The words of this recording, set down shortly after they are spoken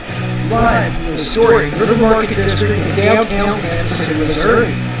live from the historic River Market District in downtown Kansas City,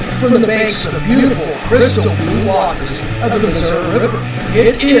 Missouri. From the banks of the beautiful crystal blue waters of the Missouri River,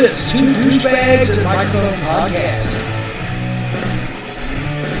 it is Two Douchebags and Microphone Podcast.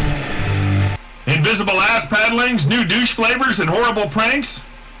 Invisible ass paddlings, new douche flavors, and horrible pranks?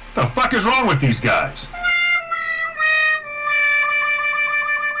 The fuck is wrong with these guys?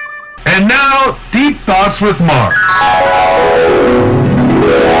 And now, Deep Thoughts with Mark.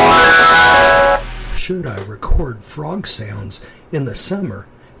 Should I record frog sounds in the summer,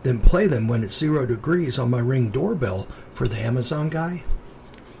 then play them when it's 0 degrees on my Ring doorbell for the Amazon guy?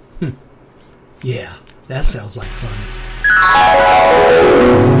 Yeah, that sounds like fun.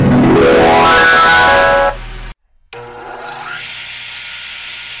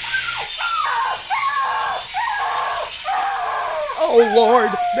 Oh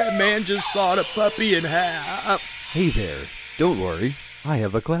Lord, that man just sawed a puppy in half. Hey there, don't worry, I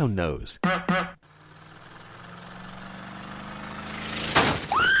have a clown nose.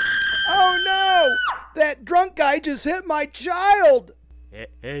 Oh no, that drunk guy just hit my child.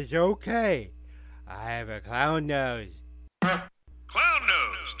 It's okay, I have a clown nose. Clown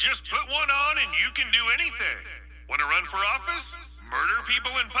nose, just put one on and you can do anything. Want to run for office? Murder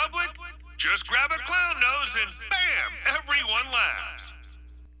people in public? Just grab a clown nose and bam, everyone laughs.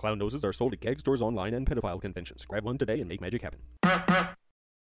 Clown noses are sold at keg stores, online, and pedophile conventions. Grab one today and make magic happen.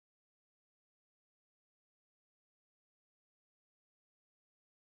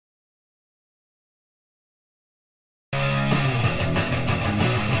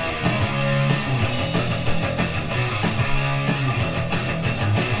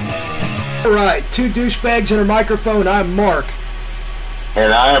 All right, Two Douchebags and a Microphone. I'm Mark.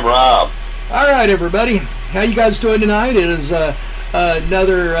 And I am Rob. All right, everybody. How you guys doing tonight? It is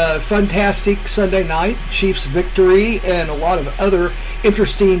another fantastic Sunday night. Chiefs victory and a lot of other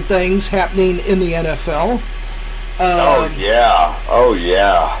interesting things happening in the NFL. Oh,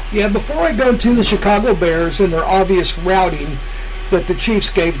 yeah. Yeah, before I go to the Chicago Bears and their obvious routing that the Chiefs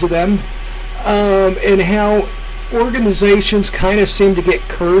gave to them, and how organizations kind of seem to get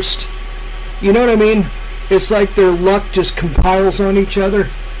cursed. You know what I mean? It's like their luck just compiles on each other.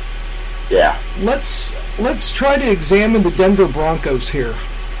 Yeah. Let's try to examine the Denver Broncos here.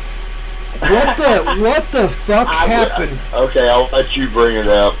 What the fuck happened? Okay, I'll let you bring it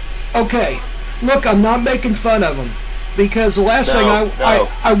up. Okay, look, I'm not making fun of them because the last thing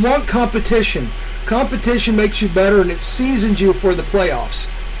I want competition. Competition makes you better and it seasons you for the playoffs.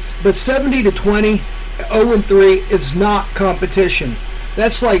 But 70-20, 0-3 is not competition.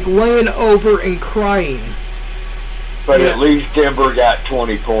 That's like laying over and crying. But at least Denver got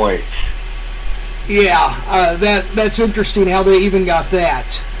 20 points. Yeah, that's interesting how they even got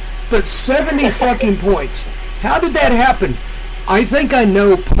that. But 70 fucking points. How did that happen? I think I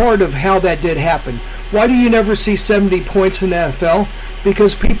know part of how that did happen. Why do you never see 70 points in the NFL?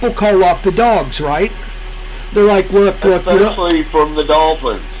 Because people call off the dogs, right? They're like, look. Especially from the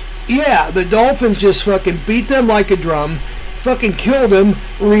Dolphins. Yeah, the Dolphins just fucking beat them like a drum. Fucking killed them,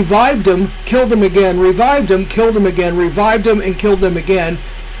 revived them, killed them again, revived them, killed them again, revived them, and killed them again.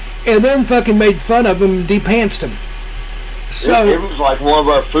 And then fucking made fun of him and de-pantsed him. So it was like one of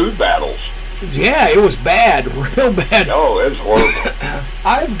our food battles. Yeah, it was bad. Real bad. Oh, it was horrible.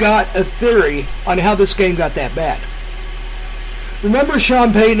 I've got a theory on how this game got that bad. Remember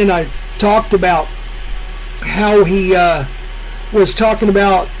Sean Payton and I talked about how he was talking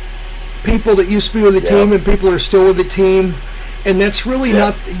about people that used to be with the team and people are still with the team. And that's really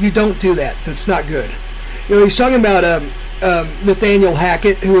not, you don't do that. That's not good. You know, he's talking about Nathaniel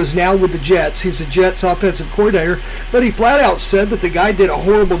Hackett, who is now with the Jets. He's a Jets offensive coordinator, but he flat out said that the guy did a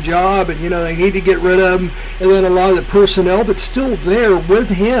horrible job and, you know, they need to get rid of him. And then a lot of the personnel that's still there with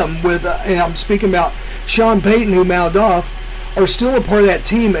him, and I'm speaking about Sean Payton, who mouthed off, are still a part of that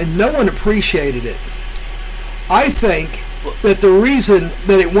team, and no one appreciated it. I think that the reason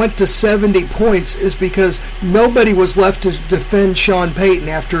that it went to 70 points is because nobody was left to defend Sean Payton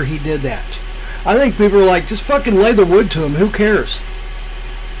after he did that. I think people are like, just fucking lay the wood to him. Who cares?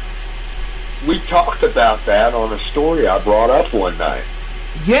 We talked about that on a story I brought up one night.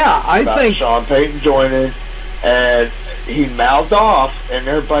 Yeah, I think Sean Payton joining, and he mouthed off, and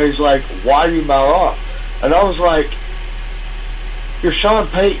everybody's like, why do you mouth off? And I was like, you're Sean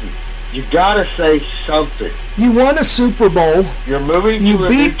Payton. You gotta say something. You won a Super Bowl. You're moving you to a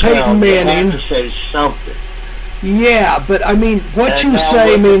beat new town. Peyton Manning. You have to say something. Yeah, but I mean, what and you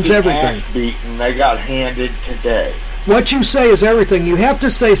say means everything. Beaten, they got handed today. What you say is everything. You have to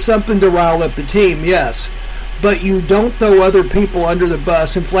say something to rile up the team, yes. But you don't throw other people under the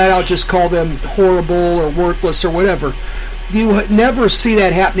bus and flat out just call them horrible or worthless or whatever. You never see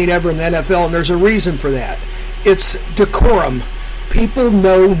that happening ever in the NFL, and there's a reason for that. It's decorum. People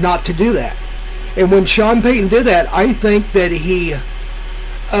know not to do that. And when Sean Payton did that, I think that he,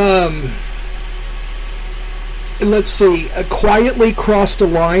 quietly crossed a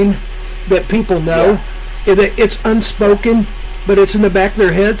line that people know. Yeah. It's unspoken, but it's in the back of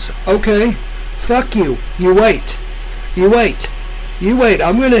their heads. Okay, fuck you. You wait.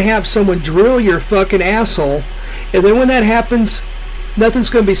 I'm going to have someone drill your fucking asshole. And then when that happens, nothing's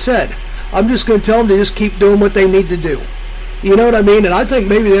going to be said. I'm just going to tell them to just keep doing what they need to do. You know what I mean? And I think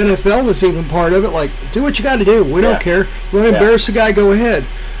maybe the NFL is even part of it. Like, do what you got to do. We don't care. You want to embarrass the guy, go ahead.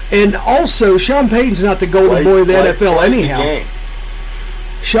 And also, Sean Payton's not the golden boy of the NFL anyhow.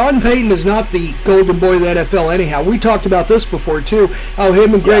 Sean Payton is not the golden boy of the NFL anyhow. We talked about this before, too. How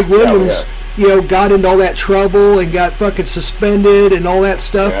him and Greg Williams, got into all that trouble and got fucking suspended and all that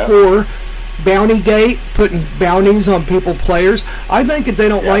stuff for Bountygate, putting bounties on players. I think that they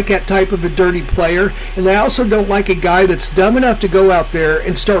don't like that type of a dirty player, and they also don't like a guy that's dumb enough to go out there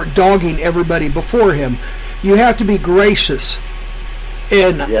and start dogging everybody before him. You have to be gracious.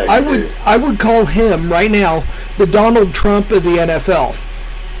 And I would call him right now the Donald Trump of the NFL.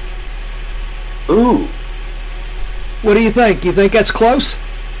 Ooh. What do you think? You think that's close?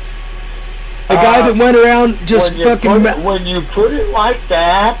 A guy that went around just when you put it like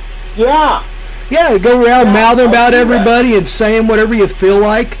that, yeah. Yeah, go around mouthing about everybody and saying whatever you feel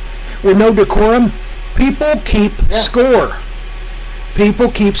like with no decorum. People keep score.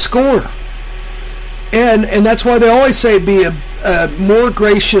 People keep score. And that's why they always say be a more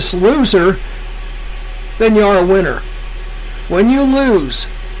gracious loser than you are a winner. When you lose,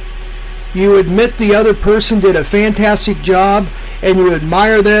 you admit the other person did a fantastic job and you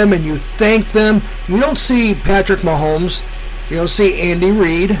admire them and you thank them. You don't see Patrick Mahomes. You don't see Andy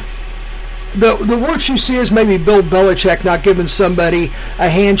Reid. The worst you see is maybe Bill Belichick not giving somebody a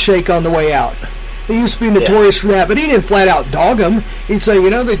handshake on the way out. He used to be notorious for that, but he didn't flat out dog them. He'd say,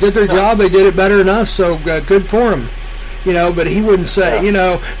 they did their job, they did it better than us, so good for them. But he wouldn't say,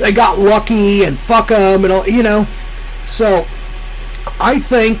 they got lucky and fuck them and all, So I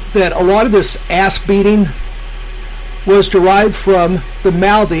think that a lot of this ass beating was derived from the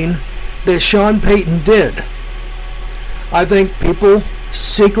mouthing that Sean Payton did. I think people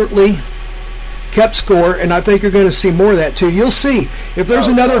secretly kept score, and I think you're going to see more of that too. You'll see. If there's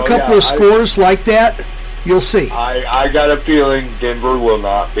another couple of scores like that, you'll see. I got a feeling Denver will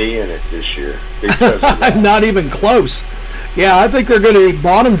not be in it this year. Because of that. Not even close. Yeah, I think they're going to be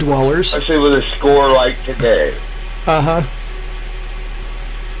bottom dwellers. Especially with a score like today. Uh-huh.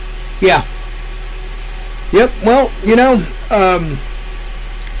 Yeah. Yep, well,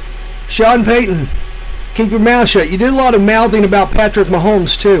 Sean Payton, keep your mouth shut. You did a lot of mouthing about Patrick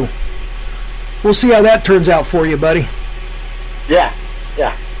Mahomes, too. We'll see how that turns out for you, buddy. Yeah.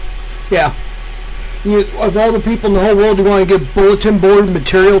 Of all the people in the whole world you want to give bulletin board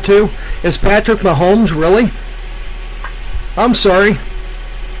material to, is Patrick Mahomes, really? I'm sorry.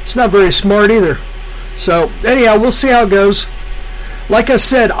 It's not very smart either. So, anyhow, we'll see how it goes. Like I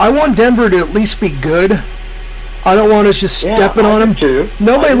said, I want Denver to at least be good. I don't want us just stepping on them. Too.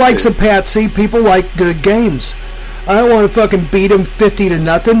 Nobody likes a patsy. People like good games. I don't want to fucking beat them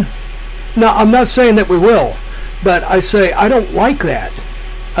 50-0. No, I'm not saying that we will, but I say I don't like that.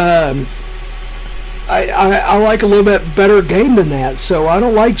 I like a little bit better game than that, so I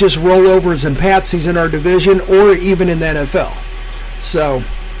don't like just rollovers and patsies in our division or even in the NFL. So,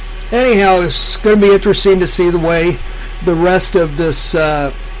 anyhow, it's going to be interesting to see the way the rest of this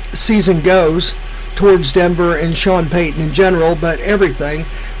season goes towards Denver and Sean Payton in general, but everything.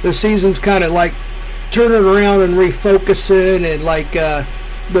 The season's kind of like turning around and refocusing, and like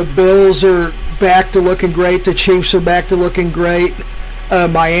the Bills are back to looking great, the Chiefs are back to looking great,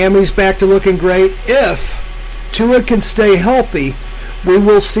 Miami's back to looking great. If Tua can stay healthy, we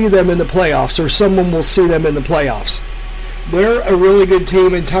will see them in the playoffs, or someone will see them in the playoffs. They're a really good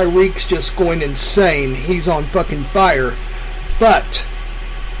team, and Tyreek's just going insane. He's on fucking fire. But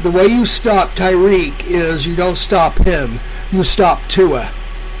the way you stop Tyreek is you don't stop him. You stop Tua.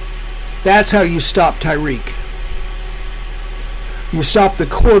 That's how you stop Tyreek. You stop the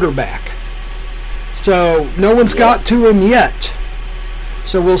quarterback. So no one's got to him yet.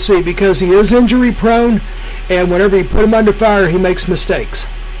 So we'll see, because he is injury prone, and whenever you put him under fire, he makes mistakes.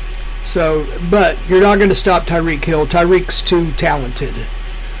 So, but you're not going to stop Tyreek Hill. Tyreek's too talented.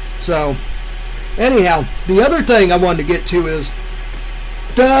 So, anyhow, the other thing I wanted to get to is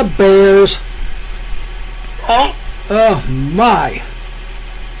the Bears. Huh? Oh, my.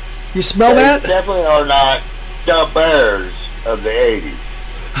 You smell that? Definitely are not the Bears of the 80s.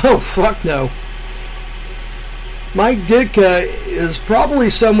 Oh, fuck no. Mike Ditka is probably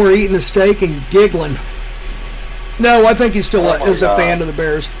somewhere eating a steak and giggling. No, I think he still is a fan of the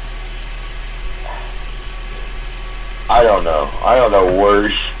Bears. I don't know. I don't know where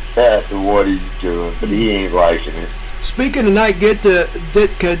he's at and what he's doing, but he ain't liking it. Speaking of Mike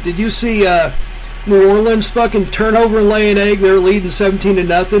Ditka, did you see New Orleans fucking turnover and lay an egg? They're leading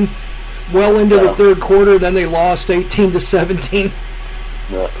 17-0. Well into the third quarter, then they lost 18-17.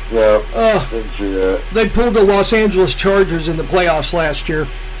 No, didn't see that. They pulled the Los Angeles Chargers in the playoffs last year.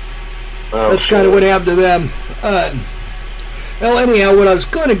 Oh, That's kind of what happened to them. Well, anyhow, what I was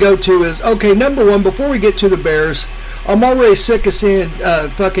going to go to is, okay, number one, before we get to the Bears, I'm already sick of seeing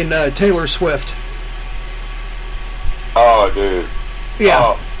fucking Taylor Swift. Oh, dude.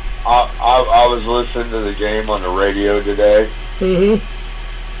 Yeah. I was listening to the game on the radio today. Mm-hmm.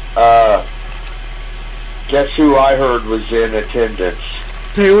 Guess who I heard was in attendance?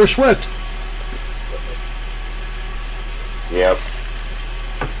 Taylor Swift. Yep.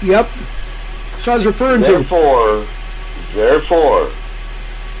 So I was referring Therefore,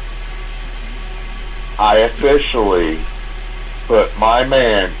 I officially put my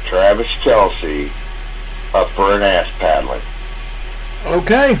man, Travis Kelce, up for an ass paddling.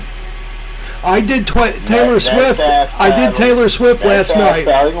 Okay. I did Taylor Swift. I did Taylor Swift last night.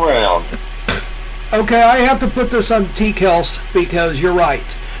 Round. Okay, I have to put this on T. Kels because you're right.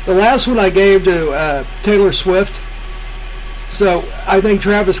 The last one I gave to Taylor Swift. So I think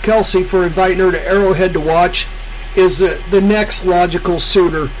Travis Kelce, for inviting her to Arrowhead to watch, is the next logical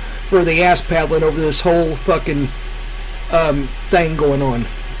suitor for the ass paddling over this whole fucking thing going on.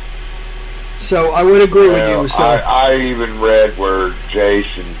 So I would agree with you. So I even read where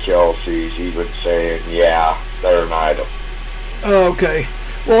Jason Kelsey's even saying, yeah, they're an item. Okay.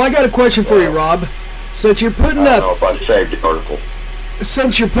 Well, I got a question for you, Rob. Since you're putting I don't know if I saved the article.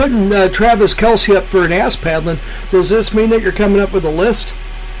 Since you're putting Travis Kelce up for an ass paddling, does this mean that you're coming up with a list?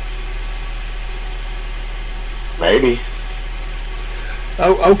 Maybe.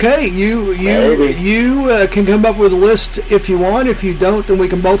 Oh, okay. You can come up with a list if you want. If you don't, then we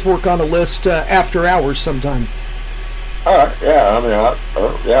can both work on a list after hours sometime. All right. Yeah. I mean,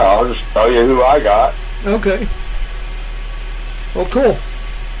 I'll just tell you who I got. Okay. Well, cool.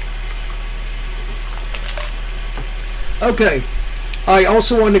 Okay. I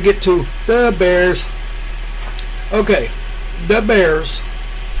also want to get to the Bears. Okay. The Bears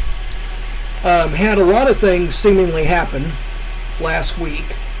had a lot of things seemingly happen last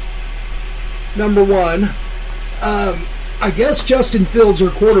week. Number one, I guess Justin Fields, their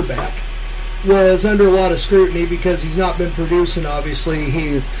quarterback, was under a lot of scrutiny because he's not been producing, obviously.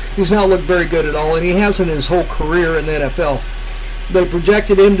 He's not looked very good at all, and he hasn't his whole career in the NFL. They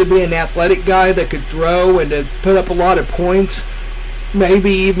projected him to be an athletic guy that could throw and to put up a lot of points,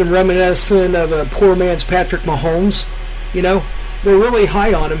 maybe even reminiscent of a poor man's Patrick Mahomes. You know, they're really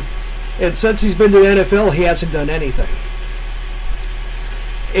high on him, and since he's been to the NFL, he hasn't done anything.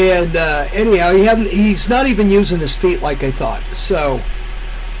 And anyhow, he's not even using his feet like I thought. So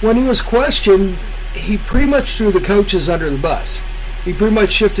when he was questioned, he pretty much threw the coaches under the bus. He pretty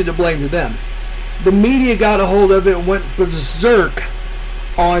much shifted the blame to them. The media got a hold of it and went berserk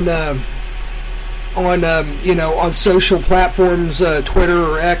on social platforms, Twitter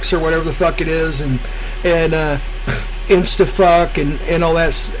or X or whatever the fuck it is, and Instafuck and all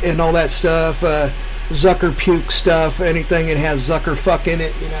that stuff. Zucker puke stuff, anything that has Zucker fuck in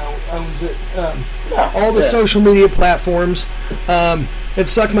it, owns it. All the social media platforms. And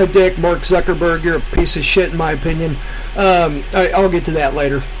suck my dick, Mark Zuckerberg. You're a piece of shit, in my opinion. I'll get to that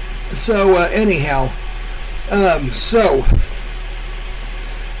later. So anyhow,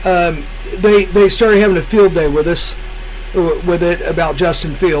 they started having a field day with us, with it about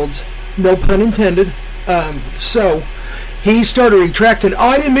Justin Fields. No pun intended. So he started retracting. Oh,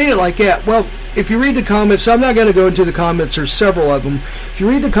 I didn't mean it like that. Well, if you read the comments, I'm not going to go into the comments. There's several of them. If you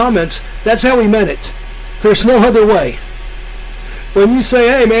read the comments, that's how he meant it. There's no other way. When you say,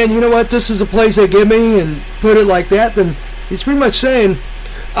 hey, man, you know what, this is a place they give me, and put it like that, then he's pretty much saying,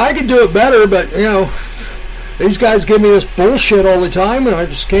 I could do it better, but, these guys give me this bullshit all the time, and I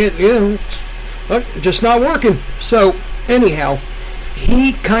just can't, just not working. So, anyhow,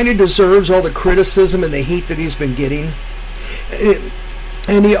 he kind of deserves all the criticism and the heat that he's been getting.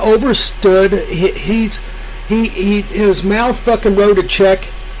 And he overstood. His mouth fucking wrote a check.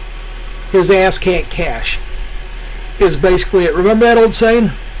 His ass can't cash. Is basically it. Remember that old saying?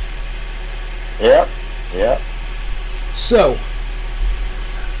 Yep.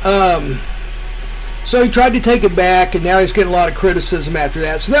 So he tried to take it back, and now he's getting a lot of criticism after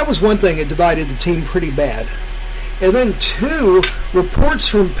that. So that was one thing that divided the team pretty bad. And then 2, reports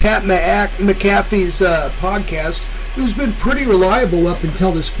from Pat McAfee's podcast, who's been pretty reliable up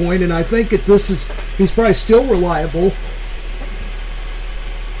until this point, and I think that he's probably still reliable.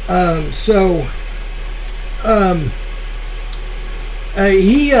 Pat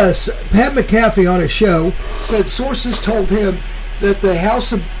McAfee on a show said sources told him that the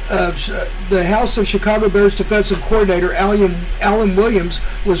House of Chicago Bears defensive coordinator Alan Williams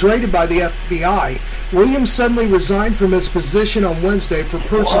was raided by the FBI. Williams suddenly resigned from his position on Wednesday for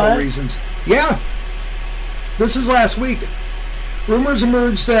personal reasons. Yeah, this is last week. Rumors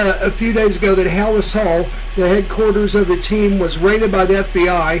emerged a few days ago that Hallis Hall, the headquarters of the team, was raided by the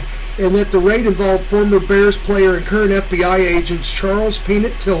FBI, and that the raid involved former Bears player and current FBI agents Charles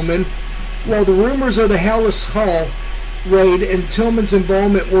Peanut Tillman. While the rumors of the Hallis Hall raid and Tillman's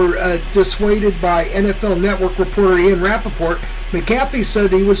involvement were dissuaded by NFL Network reporter Ian Rappaport, McAfee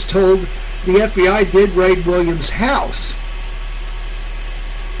said he was told the FBI did raid Williams' house.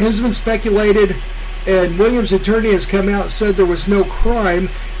 It has been speculated, and Williams' attorney has come out and said there was no crime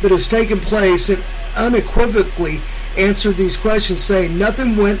that has taken place, and unequivocally answered these questions, saying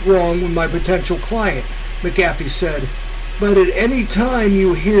nothing went wrong with my potential client, McAfee said. But at any time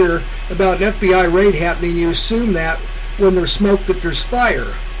you hear about an FBI raid happening, you assume that when there's smoke that there's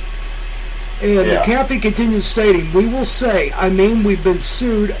fire. And McAfee continued stating, we will say, we've been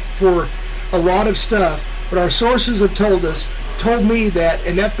sued for a lot of stuff, but our sources have told me that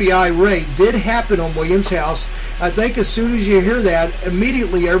an FBI raid did happen on Williams' house. I think as soon as you hear that,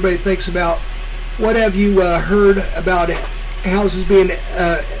 immediately everybody thinks about, what have you heard about houses being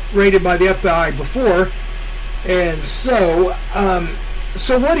raided by the FBI before? And so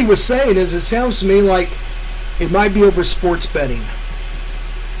what he was saying is, it sounds to me like it might be over sports betting.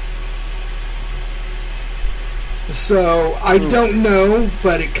 So I don't know,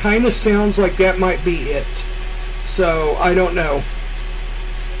 but it kind of sounds like that might be it. So I don't know.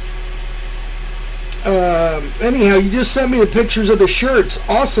 Anyhow, you just sent me the pictures of the shirts.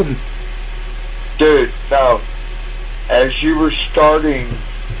 Awesome. Dude, now, as you were starting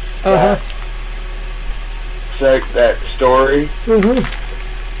that story,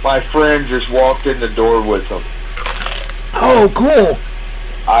 my friend just walked in the door with them. Oh, cool.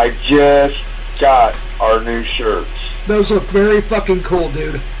 I just got our new shirts. Those look very fucking cool,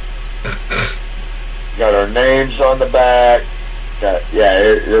 dude. Got our names on the back.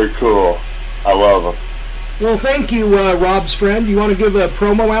 They're cool. I love them. Well, thank you, Rob's friend. You want to give a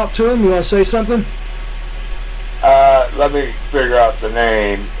promo out to him? You want to say something? Let me figure out the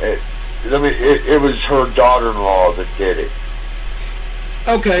name. It was her daughter-in-law that did it.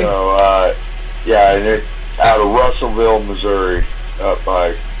 Okay. So, and it out of Russellville, Missouri, up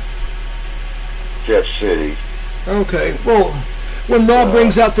by Jeff City. Okay. Well, when Rob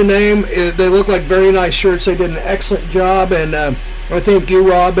brings out the name, they look like very nice shirts. They did an excellent job, and I thank you,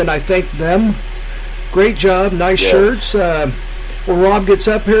 Rob, and I thank them. Great job. Nice shirts. When Rob gets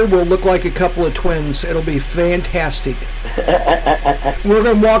up here, we'll look like a couple of twins. It'll be fantastic. We're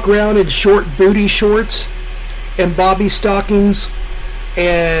going to walk around in short booty shorts and bobby stockings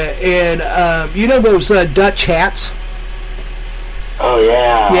and you know those Dutch hats? Oh,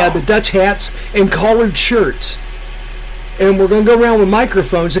 yeah. Yeah, the Dutch hats and collared shirts. And we're going to go around with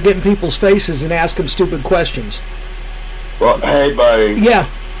microphones and get in people's faces and ask them stupid questions. Well, hey, buddy. Yeah.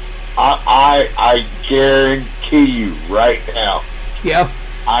 I guarantee you right now. Yeah.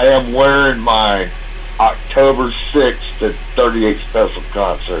 I am wearing mine October 6th at 38 Special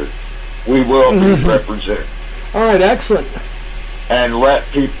Concert. We will be represented. All right, excellent. And let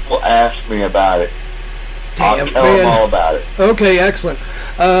people ask me about it. I'll tell them all about it. Okay, excellent.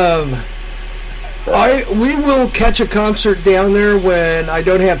 We will catch a concert down there when I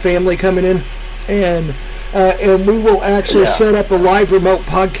don't have family coming in, and we will actually set up a live remote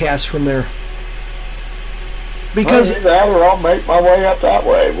podcast from there. Because I'll make my way up that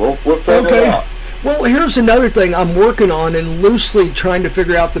way. We'll figure it out. Well, here's another thing I'm working on and loosely trying to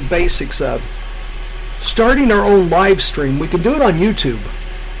figure out the basics of. Starting our own live stream. We can do it on YouTube.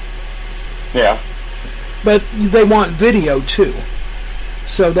 Yeah. But they want video too.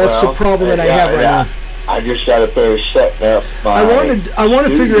 So that's the problem that I have right now. I just got to finish setting up my I want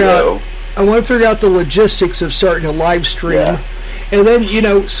to figure out the logistics of starting a live stream. Yeah. And then,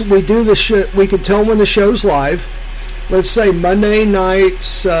 so we do the we can tell when the show's live. Let's say Monday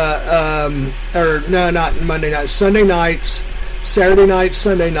nights, not Monday nights, Sunday nights, Saturday nights,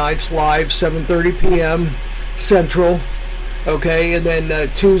 Sunday nights, live, 7:30 p.m. Central. Okay, and then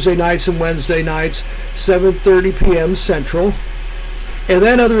Tuesday nights and Wednesday nights, 7:30 p.m. Central. And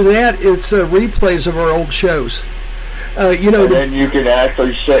then other than that, it's replays of our old shows. And then you can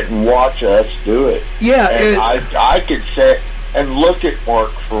actually sit and watch us do it. Yeah. And I could sit and look at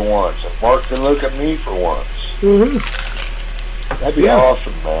Mark for once, and Mark can look at me for once. Mm-hmm. That'd be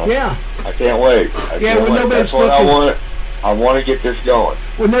awesome, man. Yeah. I can't wait. When nobody's That's what looking. I want to get this going.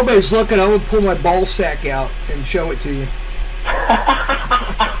 When nobody's looking, I would pull my ball sack out and show it to you.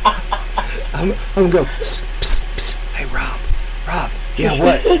 I'm gonna go, psst, psst, psst. Hey, Rob. Yeah,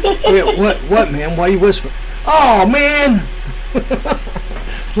 what? What, man? Why are you whispering? Oh, man!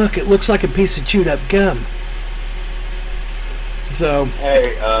 Look, it looks like a piece of chewed up gum. So.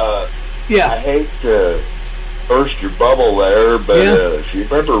 Hey, yeah. I hate to burst your bubble there, but if you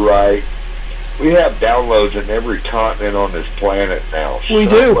remember right, we have downloads in every continent on this planet now. We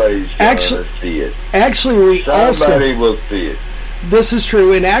do. Actually, see it. Actually, Somebody will see it. This is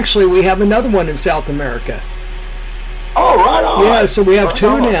true, and actually, we have another one in South America. Oh, right on. Yeah, so we have right two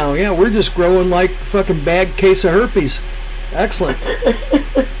on. now. Yeah, we're just growing like fucking bad case of herpes. Excellent.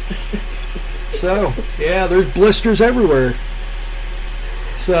 So, yeah, there's blisters everywhere.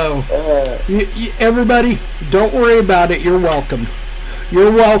 So, everybody, don't worry about it. You're welcome.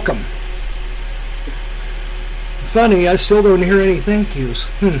 You're welcome. Funny, I still don't hear any thank yous.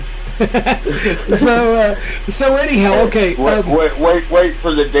 So anyhow, okay. Wait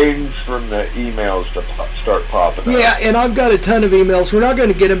for the dings from the emails to start popping up. Yeah, and I've got a ton of emails. We're not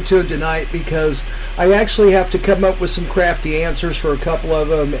going to get them to them tonight because I actually have to come up with some crafty answers for a couple of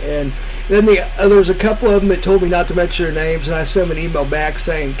them. And then there's a couple of them that told me not to mention their names, and I sent them an email back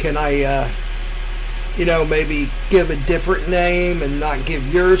saying, can I, maybe give a different name and not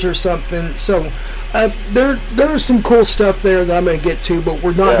give yours or something. So there's some cool stuff there that I'm going to get to, but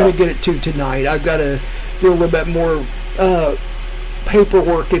we're not going to get it to tonight. I've got to do a little bit more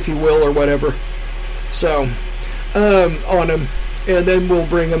paperwork, if you will, or whatever. So on them, and then we'll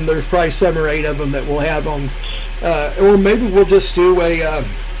bring them. There's probably 7 or 8 of them that we'll have on, or maybe we'll just do a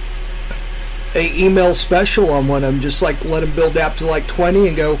email special on one of them, just like let them build up to like 20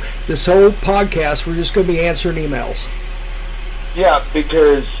 and go, this whole podcast we're just going to be answering emails. Yeah,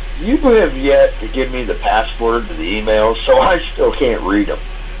 because you have yet to give me the password to the emails, so I still can't read them.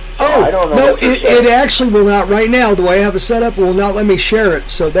 Oh, I don't know. No, it actually will not right now. The way I have it set up, will not let me share it.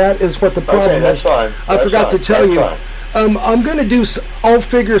 So that is what the problem that's is. Fine. I forgot to tell you. I'm going to I'll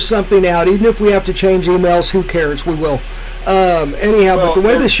figure something out. Even if we have to change emails, who cares? We will. Anyhow, but the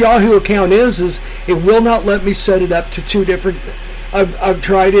way this Yahoo account is it will not let me set it up to 2 different. I've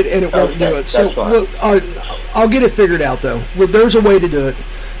tried it and it won't do it. So I'll get it figured out though. Well, there's a way to do it.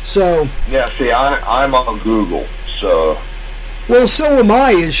 So yeah, see, I'm on Google, so. Well, so am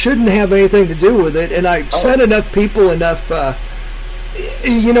I. It shouldn't have anything to do with it, and I sent enough people enough.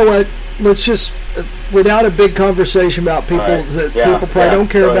 You know what? Let's just, without a big conversation about people that people probably don't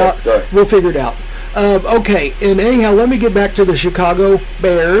care about, we'll figure it out. Okay, and anyhow, let me get back to the Chicago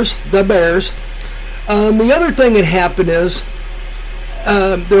Bears. The Bears. The other thing that happened is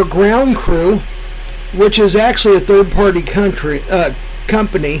their ground crew, which is actually a third-party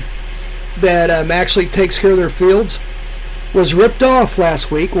company that actually takes care of their fields, was ripped off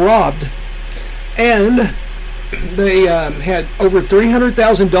last week, robbed, and they had over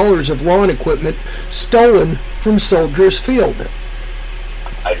 $300,000 of lawn equipment stolen from Soldiers Field.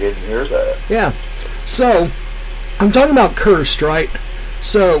 I didn't hear that. Yeah. So, I'm talking about cursed, right?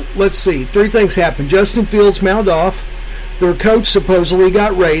 So, let's see. 3 things happened. Justin Fields mouthed off. Their coach supposedly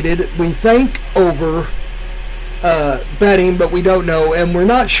got raided. We think over betting, but we don't know. And we're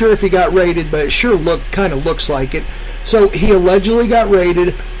not sure if he got raided, but it sure kind of looks like it. So, he allegedly got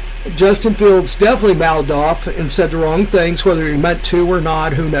raided. Justin Fields definitely mouthed off and said the wrong things, whether he meant to or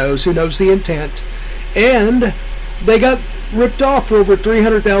not. Who knows? Who knows the intent? And they got ripped off for over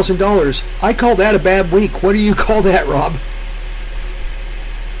 $300,000. I call that a bad week. What do you call that, Rob?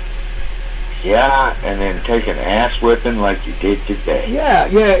 Yeah, and then take an ass whipping like you did today. Yeah,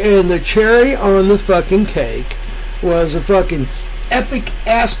 and the cherry on the fucking cake was a fucking epic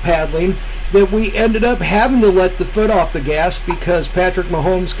ass paddling that we ended up having to let the foot off the gas because Patrick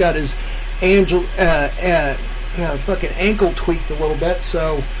Mahomes got his fucking ankle tweaked a little bit,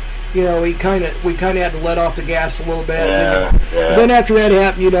 so we kind of had to let off the gas a little bit. Yeah. Then after that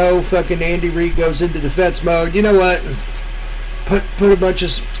happened, fucking Andy Reid goes into defense mode. You know what? Put a bunch of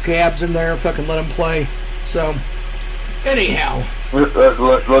scabs in there, fucking let them play. So, anyhow.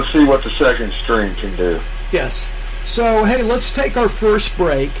 Let's see what the second string can do. Yes. So, hey, let's take our first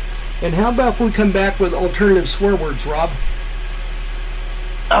break. And how about if we come back with alternative swear words, Rob?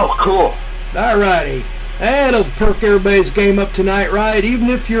 Oh, cool. Alrighty. That'll perk everybody's game up tonight, right? Even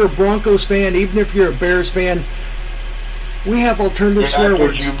if you're a Broncos fan, even if you're a Bears fan, we have alternative swear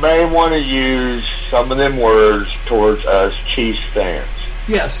words. You may want to use some of them words towards us Chiefs fans.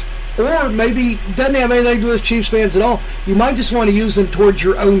 Yes. Or maybe doesn't have anything to do with Chiefs fans at all. You might just want to use them towards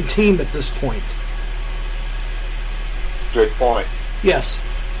your own team at this point. Good point. Yes.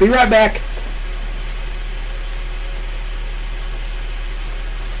 Be right back.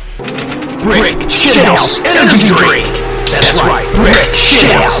 Brick Shithouse Energy Drink. That's right, Brick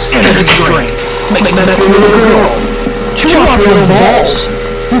Shithouse Energy Drink. Make that little girl chew off your own balls.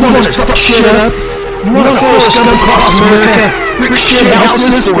 You want to fuck shit up? You want to force them across America? Brick Shithouse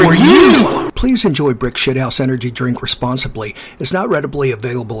is for you. Please enjoy Brick Shithouse Energy Drink responsibly. It's not readily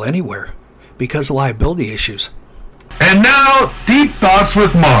available anywhere because of liability issues. And now, Deep Thoughts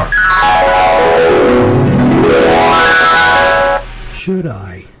with Mark. Should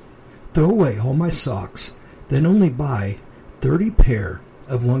I throw away all my socks, then only buy 30 pair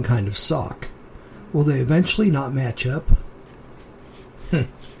of one kind of sock? Will they eventually not match up?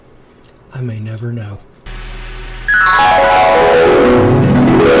 I may never know.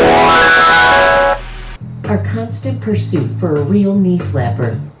 Our constant pursuit for a real knee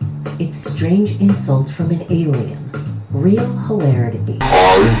slapper. It's strange insults from an alien. Real hilarity.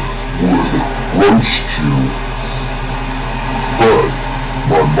 I would roast you, but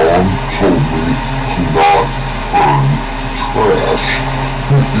my mom told me to not burn trash.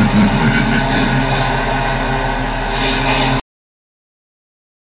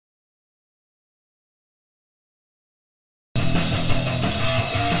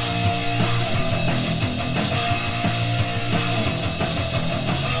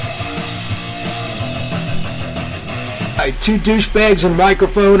 Alright, two douchebags and a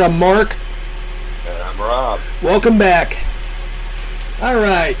microphone. I'm Mark. And I'm Rob. Welcome back.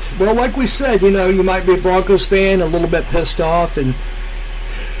 Alright, well, like we said, you might be a Broncos fan, a little bit pissed off, and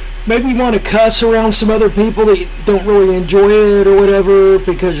maybe you want to cuss around some other people that don't really enjoy it or whatever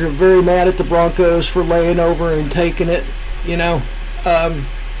because you're very mad at the Broncos for laying over and taking it,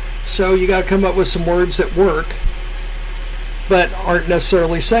 so you got to come up with some words that work but aren't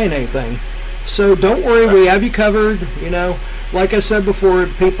necessarily saying anything. So don't worry, we have you covered. Like I said before,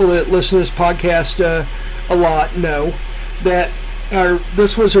 people that listen to this podcast a lot know that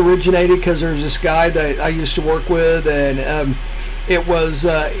this was originated because there's this guy that I used to work with, and it was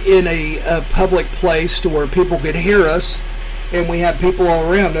in a public place to where people could hear us, and we had people all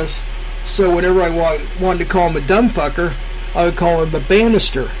around us. So whenever I wanted to call him a dumb fucker, I would call him a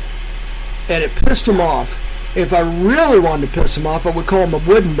banister, and it pissed him off. If I really wanted to piss him off, I would call him a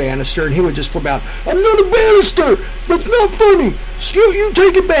wooden banister, and he would just flip out, "I'm not a banister! That's not funny! You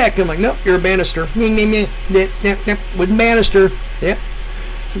take it back!" I'm like, "No, you're a banister. Wooden banister. Yep.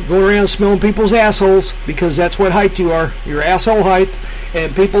 Going around smelling people's assholes, because that's what height you are. You're asshole height,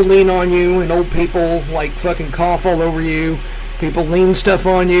 and people lean on you, and old people, like, fucking cough all over you. People lean stuff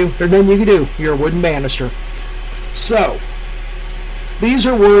on you. There's nothing you can do. You're a wooden banister." So, these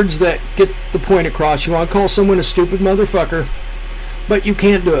are words that get the point across. You want to call someone a stupid motherfucker, but you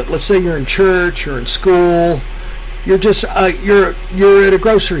can't do it. Let's say you're in church, you're in school, you're just you're at a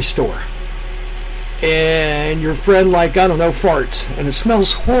grocery store, and your friend, like, I don't know, farts, and it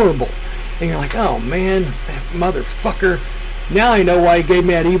smells horrible, and you're like, "Oh man, that motherfucker! Now I know why he gave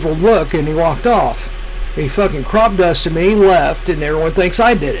me that evil look," and he walked off. He fucking crop dusted me, left, and everyone thinks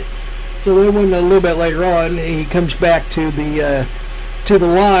I did it. So then, when a little bit later on, he comes back to the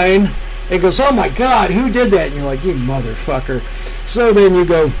line and goes, "Oh my God, who did that?" And you're like, "You motherfucker." So then you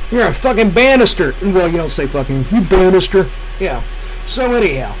go, "You're a fucking banister." Well, you don't say fucking, "You banister." Yeah. So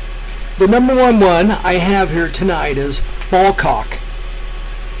anyhow, the number one I have here tonight is ball cock.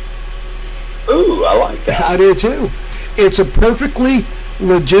 Ooh, I like that. I do too. It's a perfectly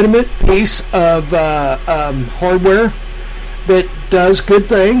legitimate piece of hardware that does good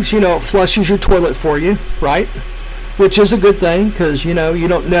things. It flushes your toilet for you, right? Which is a good thing, because, you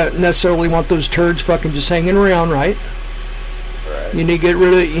don't necessarily want those turds fucking just hanging around, right? Right. You need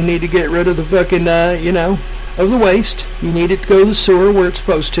to get rid of the fucking, of the waste. You need it to go to the sewer where it's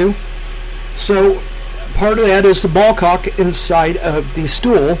supposed to. So, part of that is the ball cock inside of the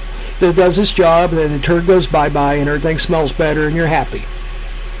stool that does its job, and then the turd goes bye-bye, and everything smells better, and you're happy.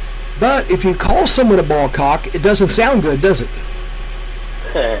 But if you call someone a ball cock, it doesn't sound good, does it?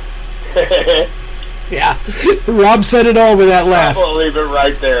 Yeah, Rob said it all with that laugh. I'm gonna leave it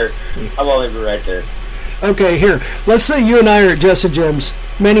right there. Okay, here. Let's say you and I are at Jess and Jim's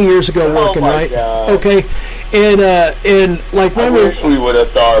many years ago working, right? God. Okay, and like I wish we would have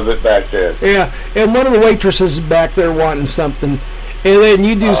thought of it back then. Yeah, and one of the waitresses is back there wanting something, and then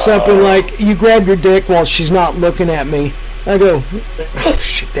you do something like you grab your dick while she's not looking at me. I go, "Oh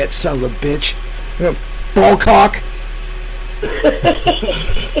shit, that son of a bitch, ball cock."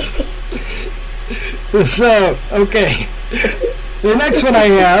 So, okay. The next one I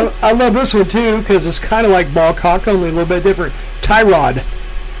have, I love this one too because it's kind of like ball cock, only a little bit different. Tie rod.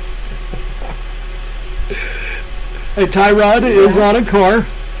 A tie rod is on a car,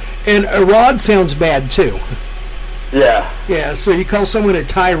 and a rod sounds bad too. Yeah. Yeah, so you call someone a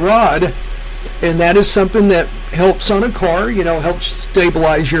tie rod, and that is something that helps on a car, helps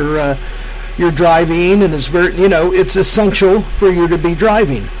stabilize your driving, and is very, it's essential for you to be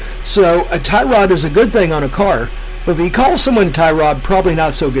driving. So a tie rod is a good thing on a car, but if you call someone a tie rod, probably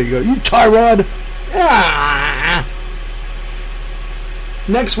not so good. You go, you tie rod? Ah.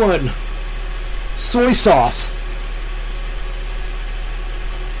 Next one, soy sauce.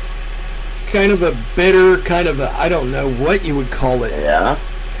 Kind of a bitter, I don't know what you would call it. Yeah.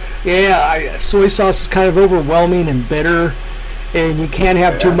 Yeah, soy sauce is kind of overwhelming and bitter, and you can't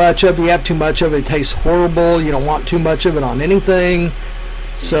have too much of it. You have too much of it, it tastes horrible. You don't want too much of it on anything.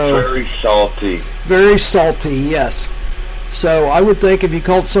 So very salty. Very salty, yes. So I would think if you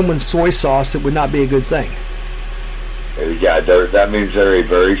called someone soy sauce, it would not be a good thing. Yeah, that means they're a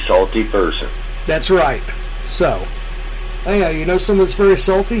very salty person. That's right. So, hey, you know someone that's very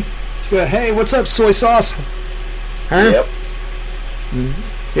salty? Go, hey, what's up, soy sauce? Huh?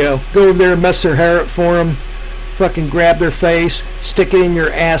 Yep. Go over there and mess their hair up for them. Fucking grab their face, stick it in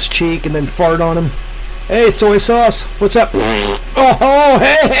your ass cheek, and then fart on them. Hey, soy sauce, what's up? Oh,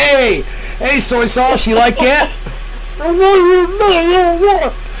 hey, soy sauce, you like that?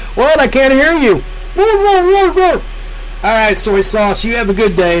 What? I can't hear you. All right, soy sauce, you have a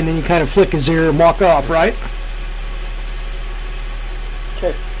good day, and then you kind of flick his ear and walk off, right?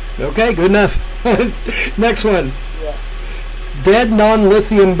 Okay, good enough. Next one. Yeah. Dead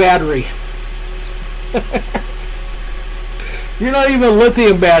non-lithium battery. You're not even a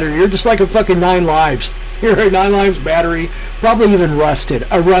lithium battery. You're just like a fucking 9 lives. You're a 9 lives battery, probably even rusted.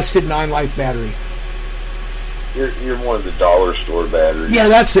 A rusted 9 life battery. You're one of the dollar store batteries. Yeah,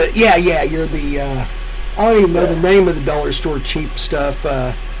 that's it. Yeah. You're the. I don't even know the name of the dollar store cheap stuff.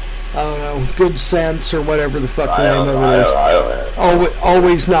 I don't know, Good Sense or whatever the fuck the name of it is. I don't know.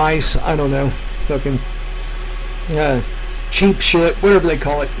 Always nice. I don't know. Fucking cheap shit, whatever they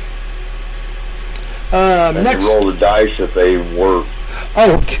call it. And Next. You roll the dice if they work.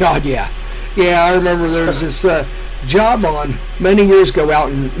 Oh, God, yeah. Yeah, I remember there was this job on many years ago out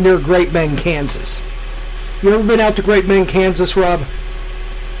near Great Bend, Kansas. You ever been out to Great Bend, Kansas, Rob?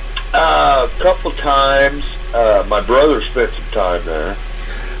 A couple times. My brother spent some time there.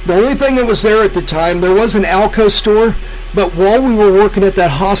 The only thing that was there at the time, there was an Alco store, but while we were working at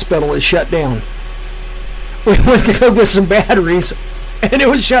that hospital, it shut down. We went to go get some batteries, and it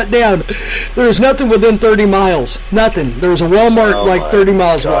was shut down. There was nothing within 30 miles. Nothing. There was a Walmart 30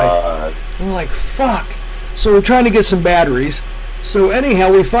 miles away. I'm like, fuck. So we're trying to get some batteries. So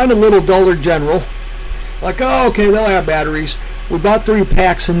anyhow, we find a little Dollar General. Like, oh, okay, they'll have batteries. We bought 3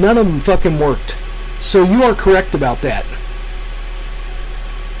 packs, and none of them fucking worked. So you are correct about that.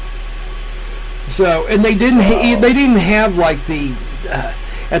 So, and they didn't have like the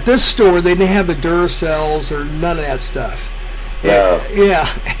at this store they didn't have the Duracells or none of that stuff. Yeah.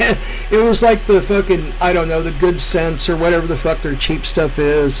 It was like the fucking, I don't know, the Good Sense or whatever the fuck their cheap stuff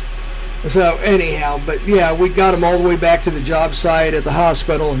is. So anyhow, but yeah, we got them all the way back to the job site at the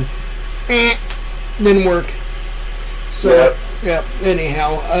hospital and didn't work. So yeah.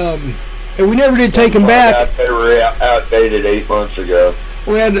 Anyhow, and we never did take them back. They were outdated 8 months ago.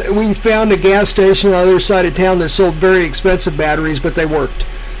 We found a gas station on the other side of town that sold very expensive batteries, but they worked.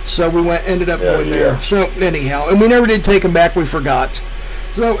 So we ended up going there. So anyhow, and we never did take them back. We forgot.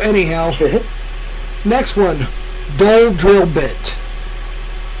 So anyhow, next one, dull drill bit.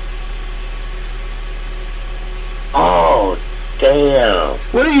 Oh, damn!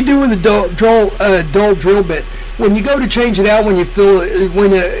 What do you do with a dull drill bit? When you go to change it out, when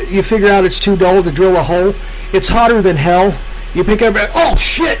you figure out it's too dull to drill a hole, it's hotter than hell. You pick up, oh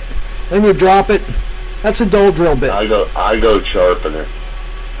shit, and you drop it. That's a dull drill bit. I go sharpen it.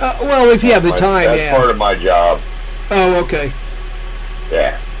 Well, if you have the time, that's part of my job. Oh, okay.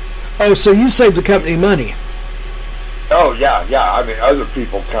 Yeah. Oh, so you save the company money. Oh, yeah. I mean, other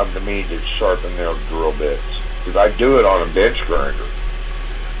people come to me to sharpen their drill bits. Because I do it on a bench grinder.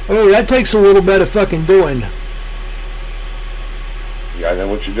 Oh, that takes a little bit of fucking doing. You gotta know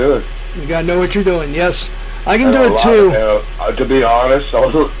what you're doing. You gotta know what you're doing, yes. I can do it too. To be honest,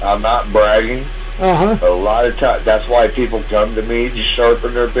 I'm not bragging. Uh-huh. A lot of times, that's why people come to me to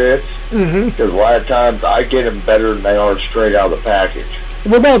sharpen their bits. Mm-hmm. Because a lot of times I get them better than they are straight out of the package.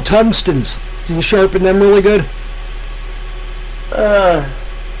 What about tungstens? Can you sharpen them really good?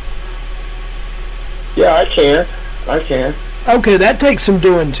 Yeah, I can. Okay, that takes some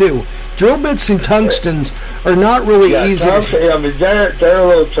doing too. Drill bits and tungstens are not really easy. I mean, they're a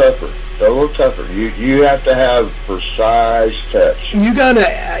little tougher. They're a little tougher. You have to have precise touch. You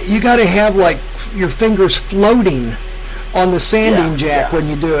gotta have like your fingers floating on the sanding jack when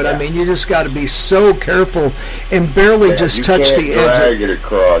you do it. I mean, you just got to be so careful and barely just touch the edge. Drag it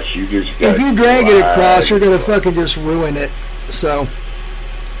across. If you drag it across, you're gonna fucking just ruin it. So,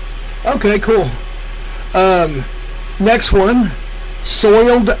 okay, cool. Next one,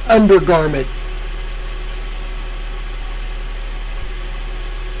 soiled undergarment.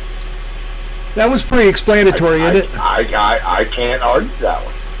 That was pretty explanatory, isn't it? I can't argue that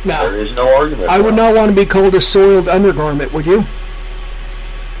one. No. There is no argument. I would not want to be called a soiled undergarment, would you?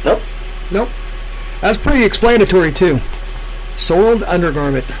 Nope. Nope. That's pretty explanatory, too. Soiled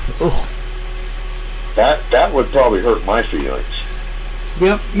undergarment. Ugh. That would probably hurt my feelings.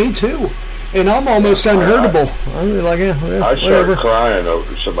 Yep, me too. And I'm almost unhurtable. I'm like, yeah, I started crying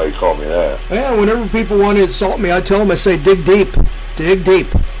over somebody called me that. Yeah, whenever people want to insult me, I tell them, I say, dig deep. Dig deep.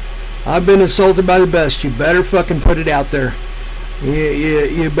 I've been insulted by the best. You better fucking put it out there.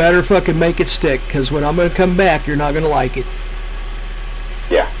 You better fucking make it stick, because when I'm going to come back, you're not going to like it.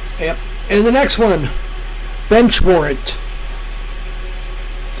 Yeah. Yep. And the next one, bench warrant.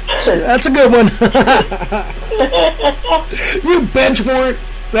 That's a good one. You bench warrant.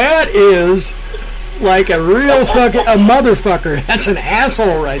 That is like a real fucking a motherfucker. That's an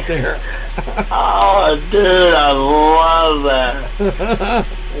asshole right there. Oh, dude, I love that.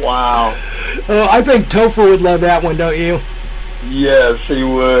 Wow. Oh, I think Topher would love that one, don't you? Yes, he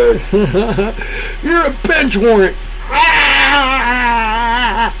would. You're a bench warrant.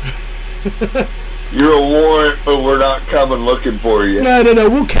 You're a warrant, but we're not coming looking for you. No.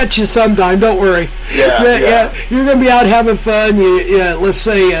 We'll catch you sometime. Don't worry. Yeah. You're gonna be out having fun. Let's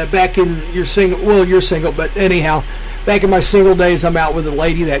say back in your single. Well, you're single, but anyhow, back in my single days, I'm out with a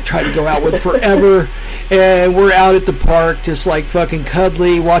lady that I tried to go out with forever, and we're out at the park, just like fucking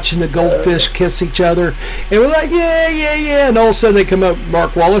cuddly, watching the goldfish kiss each other, and we're like, yeah, and all of a sudden they come up,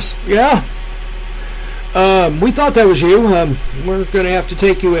 Mark Wallace, yeah. We thought that was you. We're gonna have to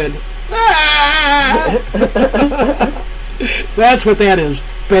take you in. That's what that is.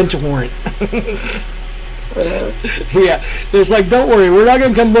 Bench warrant. Yeah, it's like, don't worry, we're not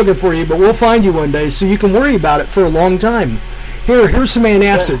going to come looking for you, but we'll find you one day so you can worry about it for a long time. Here's some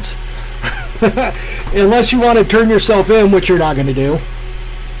antacids. Unless you want to turn yourself in, which you're not going to do.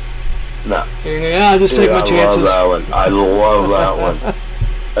 No. Yeah, just take my chances. I love that one. I love that one.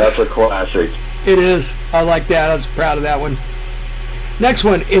 That's a classic. It is. I like that. I was proud of that one. Next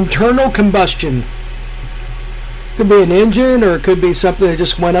one, internal combustion. Could be an engine, or it could be something that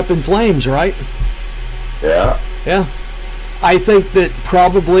just went up in flames, right? Yeah. Yeah. I think that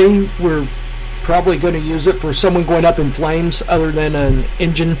we're probably going to use it for someone going up in flames other than an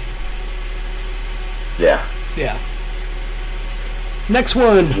engine. Yeah. Yeah. Next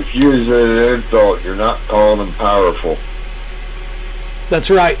one. If you use an insult, you're not calling them powerful. That's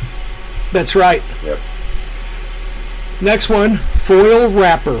right. That's right. Yep. Next one, foil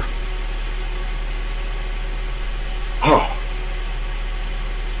wrapper. Oh.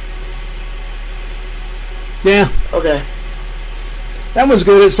 Yeah. Okay. That one's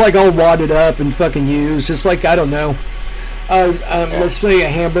good. It's like all wadded up and fucking used. It's like, I don't know. Let's say a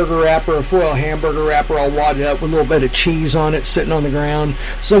hamburger wrapper, a foil hamburger wrapper all wadded up with a little bit of cheese on it sitting on the ground.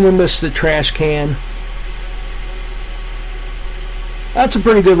 Someone missed the trash can. That's a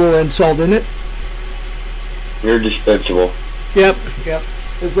pretty good little insult, isn't it? You're dispensable. Yep.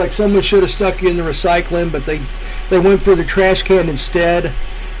 It's like someone should have stuck you in the recycling, but they went for the trash can instead,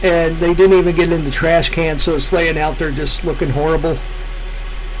 and they didn't even get in the trash can, so it's laying out there just looking horrible.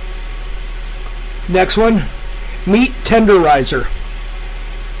 Next one, meat tenderizer.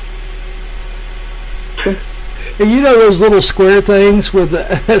 And you know those little square things with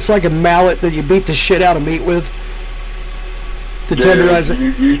it's like a mallet that you beat the shit out of meat with? To tenderize it.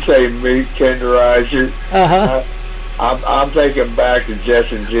 You say meat tenderizer. I'm thinking back to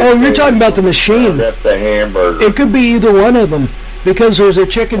Jess and Jim. Oh, you're talking about the machine. That's the hamburger. It could be either one of them, because there's a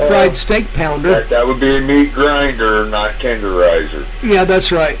chicken fried steak pounder. That would be a meat grinder, not tenderizer. Yeah,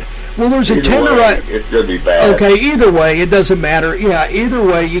 that's right. Well, there's a tenderizer. It could be bad. Okay, either way, it doesn't matter. Yeah, either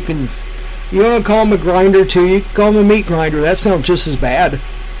way, you want to call them a grinder too, you can call them a meat grinder. That sounds just as bad.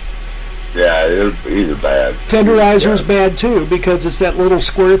 Yeah, either bad. Tenderizer's bad too, because it's that little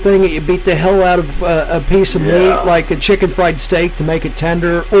square thing that you beat the hell out of a piece of meat, like a chicken fried steak to make it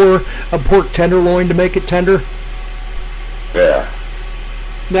tender, or a pork tenderloin to make it tender. Yeah.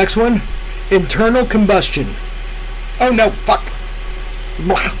 Next one, internal combustion. Oh no, fuck.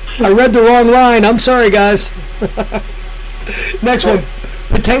 I read the wrong line. I'm sorry, guys. Next one,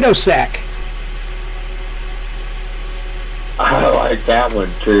 Potato sack. I like that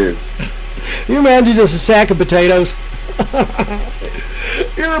one too. Can you imagine just a sack of potatoes?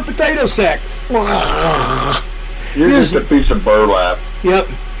 You're a potato sack. You're just a piece of burlap. Yep.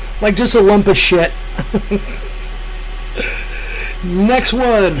 Like just a lump of shit. Next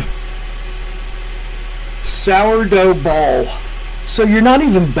one. Sourdough ball. So you're not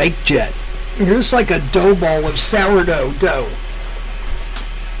even baked yet. You're just like a dough ball of sourdough dough.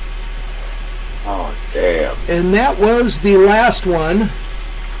 Oh, damn. And that was the last one.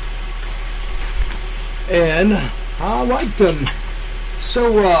 And I liked them.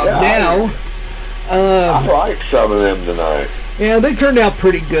 So now... I like some of them tonight. Yeah, they turned out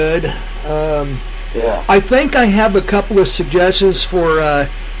pretty good. Yeah. I think I have a couple of suggestions for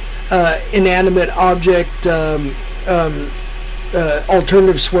inanimate object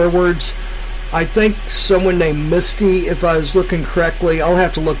alternative swear words. I think someone named Misty, if I was looking correctly, I'll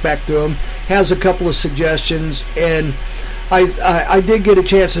have to look back to him, has a couple of suggestions, and I did get a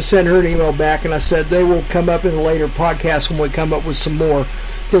chance to send her an email back, and I said they will come up in a later podcast when we come up with some more,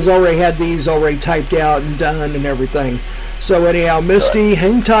 because I already had these already typed out and done and everything. So anyhow, Misty,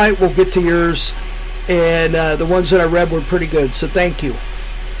 hang tight, we'll get to yours, and the ones that I read were pretty good, so thank you.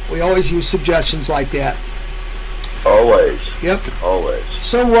 We always use suggestions like that. Always. Yep. Always.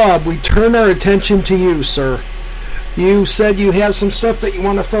 So, Rob, we turn our attention to you, sir. You said you have some stuff that you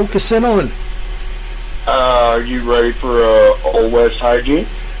want to focus in on. Are you ready for Old West hygiene?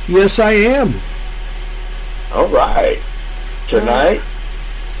 Yes, I am. All right. Tonight,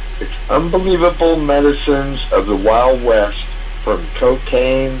 it's unbelievable medicines of the Wild West, from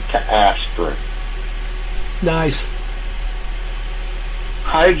cocaine to aspirin. Nice.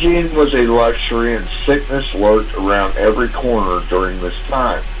 Hygiene was a luxury, and sickness lurked around every corner during this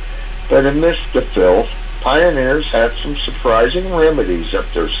time. But amidst the filth, pioneers had some surprising remedies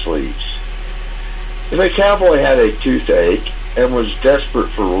up their sleeves. If a cowboy had a toothache and was desperate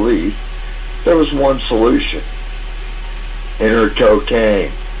for relief, there was one solution. Enter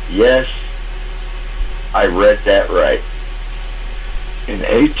cocaine. Yes, I read that right. In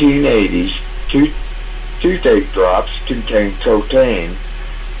 1880s, toothache drops containing cocaine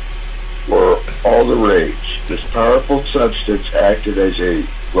were all the rage. This powerful substance acted as a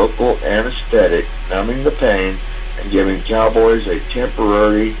local anesthetic, numbing the pain and giving cowboys a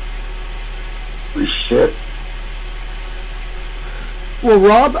temporary reset. Well,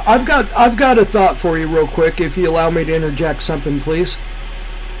 Rob, I've got a thought for you real quick, if you allow me to interject something, please.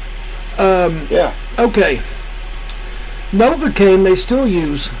 Yeah. Okay. Novocaine they still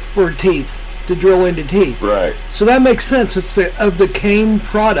use for teeth, to drill into teeth. Right. So that makes sense. It's of the cane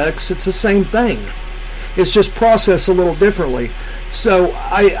products, it's the same thing. It's just processed a little differently. So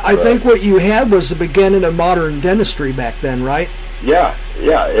I think what you had was the beginning of modern dentistry back then, right? Yeah,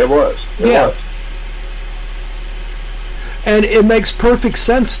 it was. It was. And it makes perfect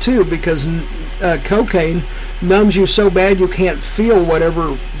sense, too, because cocaine numbs you so bad you can't feel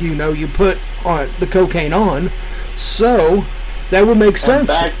whatever, you put the cocaine on. So that would make sense.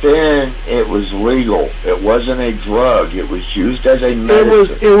 And back then, it was legal. It wasn't a drug. It was used as a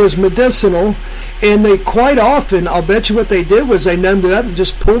medicine. It was medicinal, and they quite often, I'll bet you what they did was they numbed it up and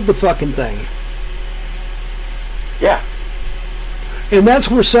just pulled the fucking thing. Yeah. And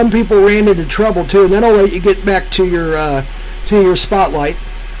that's where some people ran into trouble too. And then I'll let you get back to your spotlight.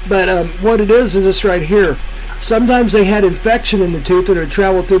 But what it is this right here. Sometimes they had infection in the tooth that would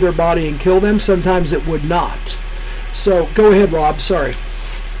travel through their body and kill them. Sometimes it would not. So go ahead, Rob. Sorry.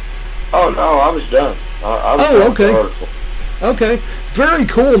 Oh no, I was done. Okay. Okay. Very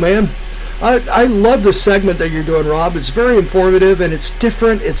cool, man. I love the segment that you're doing, Rob. It's very informative and it's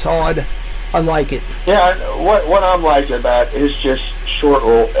different. It's odd. I like it. Yeah, what I'm liking about it is just short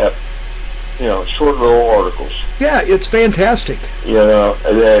little articles. Yeah, it's fantastic.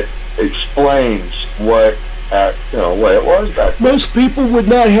 That explains what it was back then. Most people would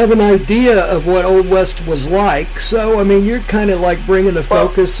not have an idea of what Old West was like. So, I mean, you're kind of like bringing the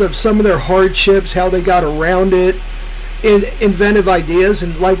focus of some of their hardships, how they got around it, inventive ideas,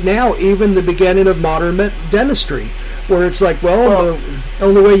 and like now, even the beginning of modern dentistry, where it's like, the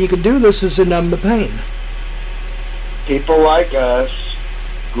only way you can do this is to numb the pain. People like us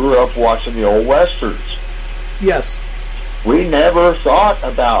grew up watching the old westerns. Yes. We never thought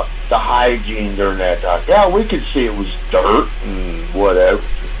about the hygiene during that time. Yeah, we could see it was dirt and whatever,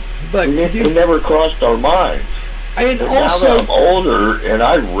 but it never crossed our minds. And also, now that I'm older and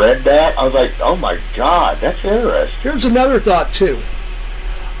I read that, I was like, oh my God, that's interesting. Here's another thought too.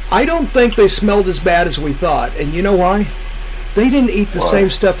 I don't think they smelled as bad as we thought, and you know why? They didn't eat the same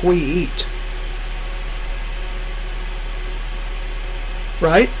stuff we eat.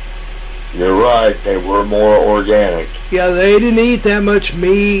 right? You're right. They were more organic. Yeah, they didn't eat that much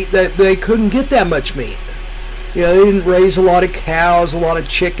meat. That they couldn't get that much meat. You know, they didn't raise a lot of cows, a lot of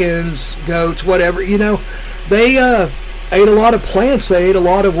chickens, goats, whatever. You know, they ate a lot of plants. They ate a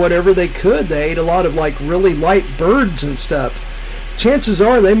lot of whatever they could. They ate a lot of like really light birds and stuff. Chances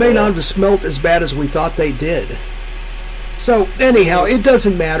are they may not have smelt as bad as we thought they did. So anyhow, it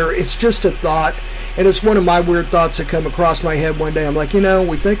doesn't matter. It's just a thought. And it's one of my weird thoughts that come across my head one day. I'm like, you know,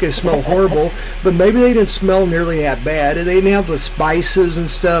 we think they smell horrible, but maybe they didn't smell nearly that bad. And they didn't have the spices and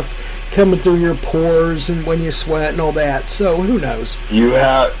stuff coming through your pores and when you sweat and all that. So who knows?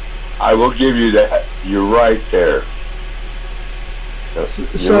 I will give you that. You're right there.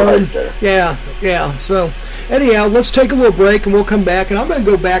 You're right there. Yeah. So anyhow, let's take a little break and we'll come back. And I'm going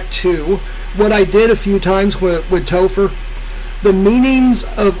to go back to what I did a few times with Topher. The meanings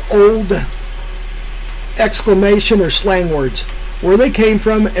of old exclamation or slang words, where they came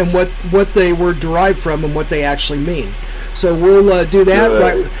from and what they were derived from and what they actually mean. So we'll do that. Good.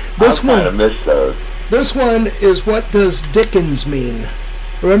 Right. This I kind of missed those. This one is, what does Dickens mean?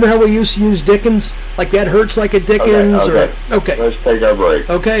 Remember how we used to use Dickens? Like that hurts like a Dickens? Okay. Let's take our break.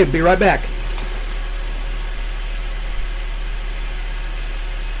 Okay, be right back.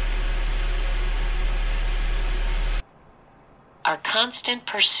 Our constant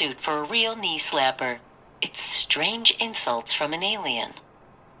pursuit for a real knee slapper. It's strange insults from an alien.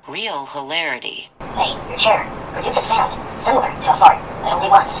 Real hilarity. Hey, your chair. Produce a sound similar to a fart, but only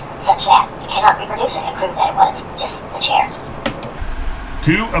once, such that you cannot reproduce it and prove that it was just the chair.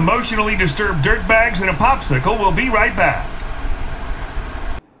 2 emotionally disturbed dirtbags and a popsicle will be right back.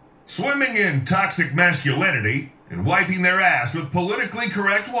 Swimming in toxic masculinity and wiping their ass with politically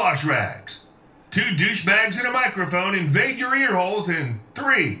correct wash rags. 2 douchebags and a microphone invade your ear holes in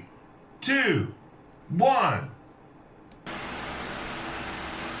 3, 2, 1.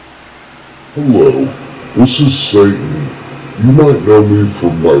 Hello, this is Satan. You might know me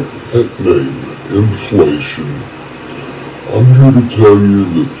from my pet name, Inflation. I'm here to tell you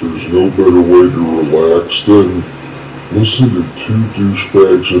that there's no better way to relax than listen to 2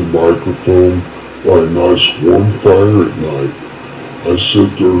 douchebags and microphone by a nice warm fire at night. I sit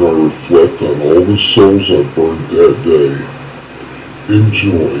there and I reflect on all the souls I burned that day.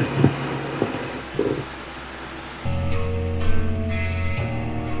 Enjoy.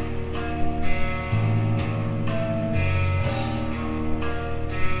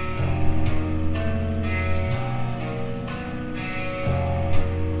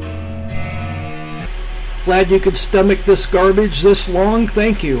 Glad you could stomach this garbage this long.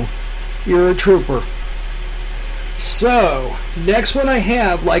 Thank you. You're a trooper. So, next one I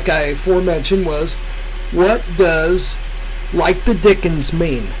have, like I aforementioned, was, what does like the Dickens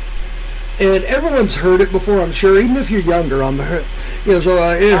mean? And everyone's heard it before, I'm sure, even if you're younger.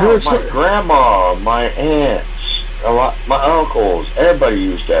 It hurts. My grandma, my aunts, my uncles, everybody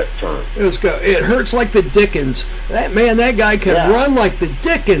used that term. It hurts like the Dickens. That guy can run like the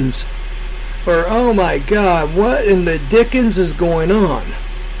Dickens. Or, oh my God, what in the Dickens is going on?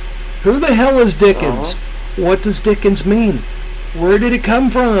 Who the hell is Dickens? What does Dickens mean? Where did it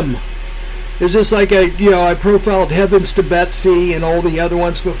come from? It's just like I profiled Heavens to Betsy and all the other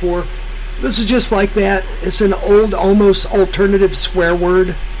ones before. This is just like that. It's an old, almost alternative swear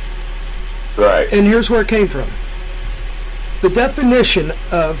word. Right. And here's where it came from. The definition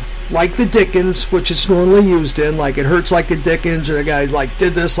of like the Dickens, which it's normally used in, like it hurts like the Dickens, or the guy like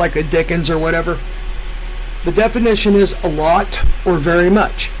did this like the Dickens or whatever. The definition is a lot or very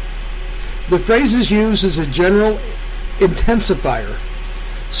much. The phrase is used as a general intensifier.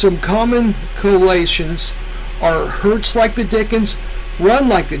 Some common correlations are hurts like the Dickens, run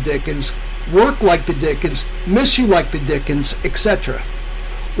like the Dickens, work like the Dickens, miss you like the Dickens, etc.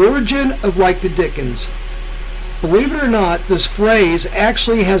 Origin of like the Dickens. Believe it or not, this phrase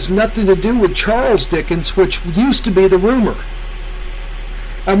actually has nothing to do with Charles Dickens, which used to be the rumor.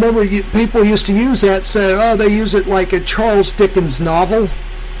 I remember people used to use that, say, they use it like a Charles Dickens novel.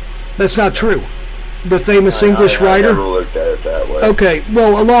 That's not true. The famous English writer. I never looked at it that way. Okay,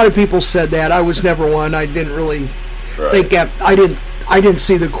 well, a lot of people said that. I was never one. I didn't really think that. I didn't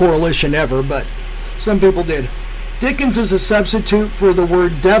see the correlation ever, but some people did. Dickens is a substitute for the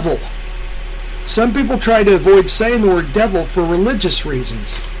word devil. Some people try to avoid saying the word devil for religious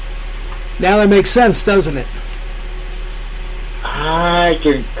reasons. Now that makes sense, doesn't it? I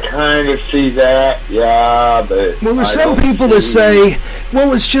can kind of see that, yeah, but... Well, there's some people that say,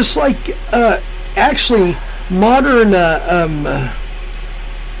 well, it's just like, actually, modern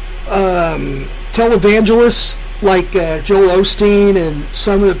televangelists, like Joel Osteen and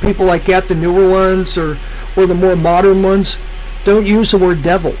some of the people like that, the newer ones, or the more modern ones, don't use the word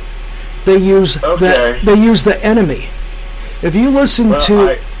devil. They use the enemy. If you listen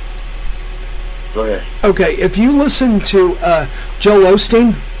to... Go ahead. Okay, if you listen to Joel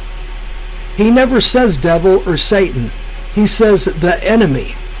Osteen, he never says devil or Satan. He says the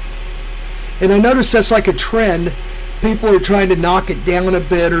enemy. And I notice that's like a trend. People are trying to knock it down a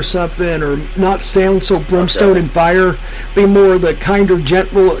bit or something, or not sound so brimstone and fire, be more the kinder,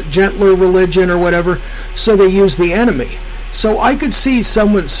 gentler religion or whatever, so they use the enemy. So I could see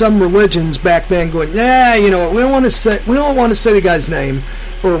some religions back then going, yeah, you know, we don't want to say the guy's name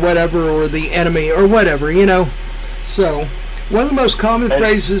or whatever, or the enemy or whatever, you know. So one of the most common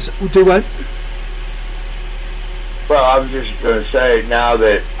phrases, do what? Well, I was just going to say, now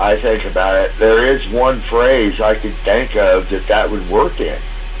that I think about it, there is one phrase I could think of that would work in.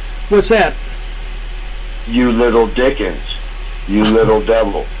 What's that? You little Dickens. You little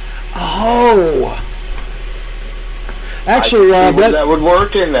devil. Oh. Actually, Rob, that would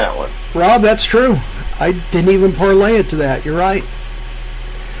work in that one. Rob, that's true. I didn't even parlay it to that. You're right.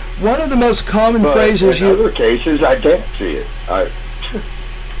 One of the most common phrases in other cases, I can't see it.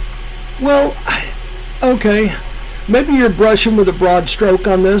 Well, okay. Maybe you're brushing with a broad stroke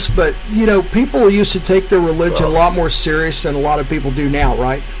on this, but, you know, people used to take their religion a lot more serious than a lot of people do now,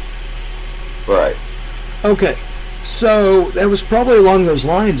 right? Right. Okay. So, that was probably along those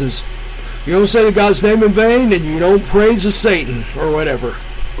lines, is you don't say God's name in vain, and you don't praise the Satan, or whatever.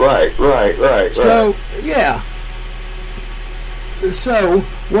 Right. So, yeah. So,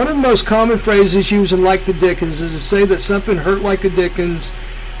 one of the most common phrases used in Like the Dickens is to say that something hurt like the Dickens.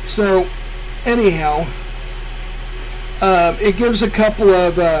 So, anyhow... it gives a couple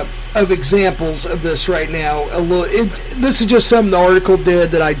of examples of this right now. This is just something the article did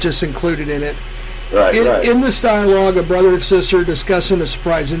that I just included in it. Right. In this dialogue, a brother and sister are discussing a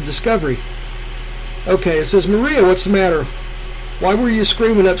surprising discovery. Okay, it says, Maria, what's the matter? Why were you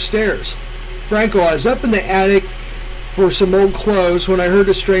screaming upstairs? Franco, I was up in the attic for some old clothes when I heard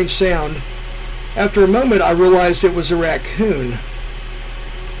a strange sound. After a moment, I realized it was a raccoon.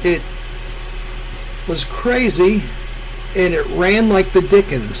 It was crazy, and it ran like the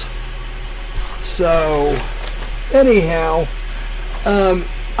Dickens. So, anyhow,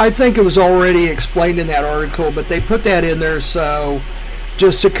 I think it was already explained in that article, but they put that in there so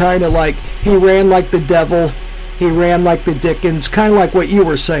just to kind of like, he ran like the devil, he ran like the Dickens, kind of like what you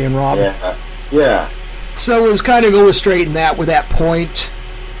were saying, Rob. Yeah. So it was kind of illustrating that with that point.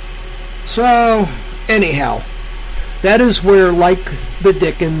 So, anyhow, that is where Like the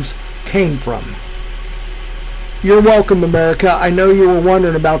Dickens came from. You're welcome, America. I know you were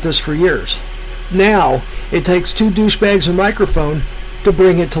wondering about this for years. Now, it takes two douchebags and a microphone to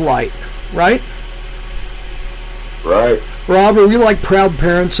bring it to light, right? Right. Rob, are you like proud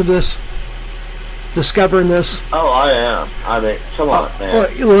parents of this? Discovering this? Oh, I am. I mean, come on,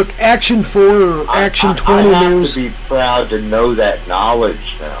 man. Look, Action 4 or Action 20 I have News. to be proud to know that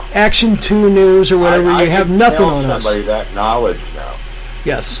knowledge now. Action 2 News or whatever, you have nothing on us. I can tell somebody that knowledge now.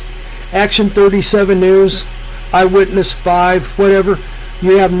 Yes. Action 37 News, Eyewitness 5, whatever,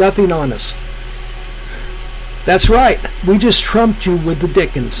 you have nothing on us. That's right. We just trumped you with the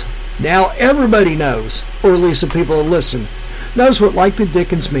Dickens. Now everybody knows, or at least the people who listen, knows what Like the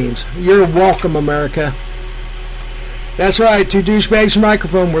Dickens means. You're welcome, America. That's right, two douchebags and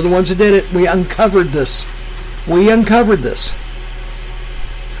microphone. We're the ones that did it. We uncovered this.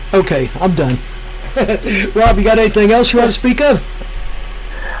 Okay, I'm done. Rob, you got anything else you want to speak of?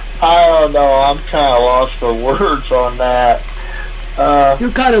 I don't know. I'm kind of lost for words on that. You're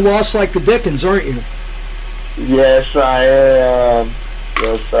kind of lost like the Dickens, aren't you? Yes, I am.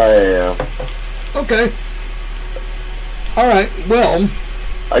 Okay. All right. Well,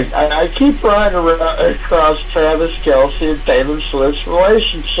 I keep running across Travis Kelce and Taylor Swift's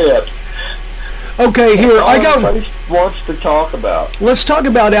relationship. Okay, here I got. Wants to talk about. Let's talk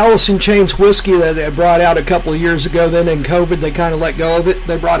about Alice in Chains whiskey that they brought out a couple of years ago. Then in COVID, they kind of let go of it.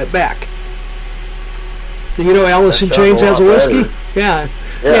 They brought it back. Do you know Alice in Chains has a whiskey? Yeah.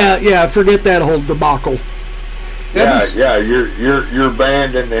 Forget that whole debacle. You're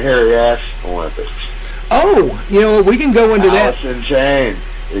banned in the Harry Ass Olympics. Oh, you know, we can go into that. Alice in Chains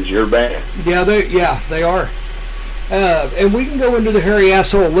is your band. Yeah, they are. And we can go into the Hairy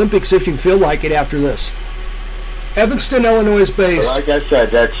Asshole Olympics if you feel like it after this. Evanston, Illinois is based. But like I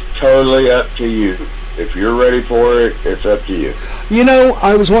said, that's totally up to you. If you're ready for it, it's up to you. You know,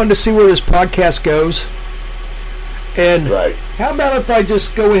 I was wanting to see where this podcast goes. And how about if I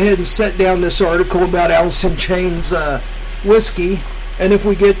just go ahead and set down this article about Alice in Chains whiskey, and if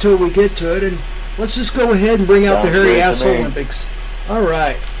we get to it, we get to it, and let's just go ahead and bring out the Hairy Asshole Olympics. All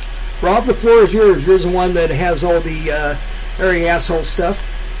right. Rob, the floor is yours. You're the one that has all the hairy asshole stuff.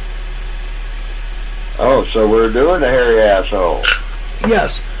 Oh, so we're doing the hairy asshole.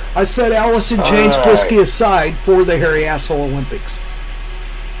 Yes, I set Alice in Chains whiskey aside for the hairy asshole Olympics.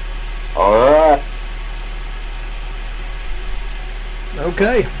 All right.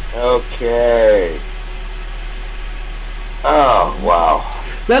 Okay. Okay. Oh, wow.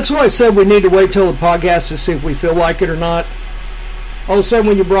 That's why I said we need to wait till the podcast to see if we feel like it or not. All of a sudden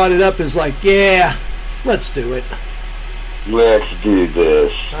when you brought it up, it's like, yeah, let's do it. Let's do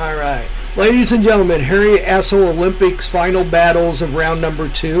this. All right. Ladies and gentlemen, Hairy Asshole Olympics final battles of round number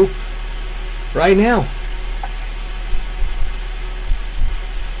 2. Right now.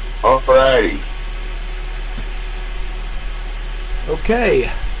 Alrighty.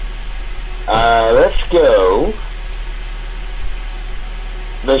 Okay. Let's go.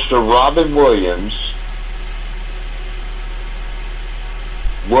 Mr. Robin Williams.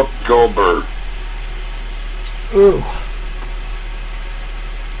 Whoop Goldberg. Ooh.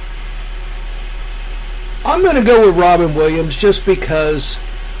 I'm going to go with Robin Williams just because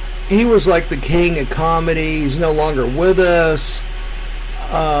he was like the king of comedy. He's no longer with us.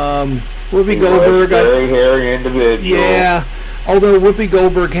 Whoopi Goldberg. Very hairy individual. Yeah. Although Whoopi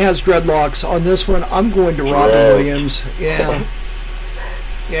Goldberg has dreadlocks, on this one, I'm going to Robin Williams. Yeah.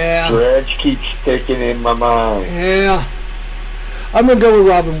 Yeah. Dredge keeps sticking in my mind. Yeah. I'm going to go with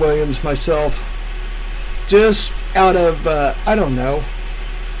Robin Williams myself. Just out of, I don't know.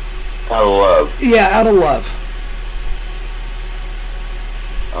 Out of love. Yeah, out of love.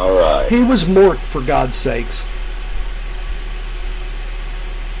 All right. He was morked, for God's sakes.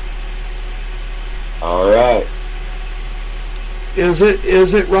 All right. Is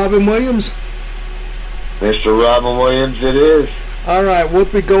it Robin Williams? Mr. Robin Williams it is. All right,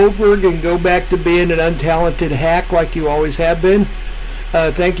 Whoopi Goldberg, and go back to being an untalented hack like you always have been.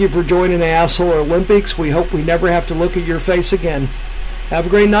 Thank you for joining the Asshole Olympics. We hope we never have to look at your face again. Have a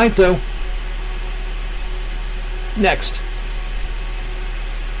great night, though. Next.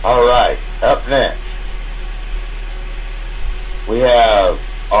 All right, up next, we have,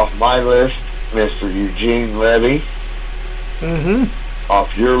 off my list, Mr. Eugene Levy. Mm-hmm.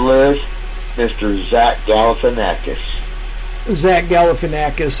 Off your list, Mr. Zach Galifianakis. Zach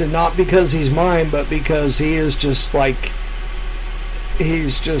Galifianakis, and not because he's mine, but because he is just like...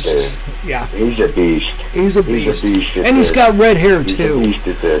 He's just, yeah. He's a beast. He's a beast. And he's got red hair, too. He's a beast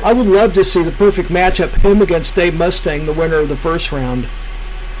at this. I would love to see the perfect matchup, him against Dave Mustang, the winner of the first round.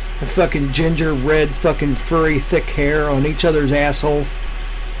 The fucking ginger, red, fucking furry, thick hair on each other's asshole.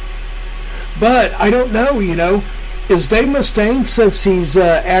 But, I don't know, you know. Is Dave Mustaine, since he's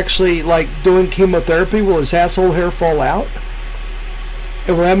actually, like, doing chemotherapy, will his asshole hair fall out?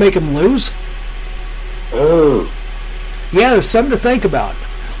 And will that make him lose? Oh. Yeah, there's something to think about.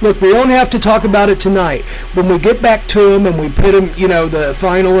 Look, we don't have to talk about it tonight. When we get back to him and we pit him, you know, the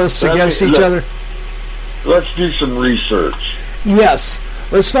finalists against each other. Let's do some research. Yes.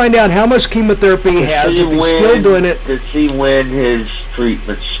 Let's find out how much chemotherapy he has, if he's still doing it. To see when his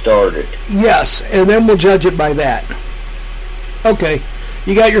treatment started. Yes, and then we'll judge it by that. Okay.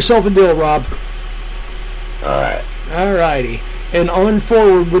 You got yourself a deal, Rob. Alright. Alrighty. And on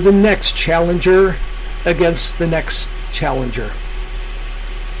forward with the next challenger against the next challenger.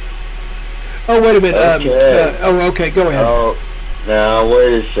 Oh, wait a minute. Okay. Okay, go ahead. Oh, now,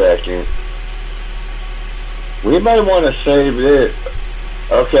 wait a second. We might want to save it.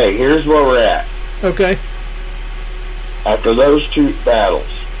 Okay, here's where we're at. Okay. After those two battles.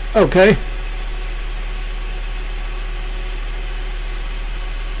 Okay.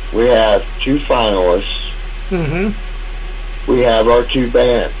 We have two finalists. Mm-hmm. We have our two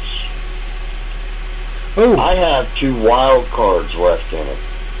bands. Oh. I have two wild cards left in it.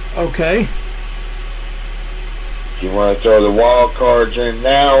 Okay. Do you want to throw the wild cards in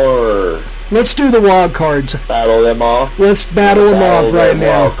now, or... Let's do the wild cards. Battle them off? Let's battle them off right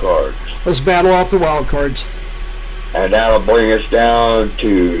now. Wild cards. Let's battle off the wild cards. And that'll bring us down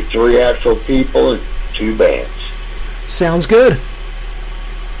to 3 actual people and 2 bands. Sounds good.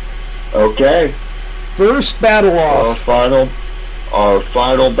 Okay. First battle off. Our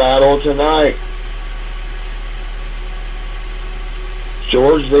final battle tonight.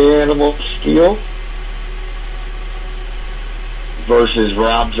 George the Animal Steel versus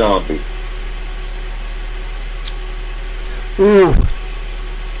Rob Zombie. Ooh.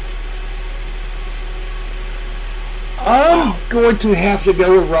 I'm going to have to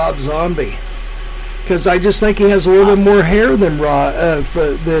go with Rob Zombie, because I just think he has a little bit more hair than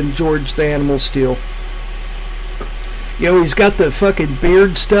George the Animal Steel. You know, he's got the fucking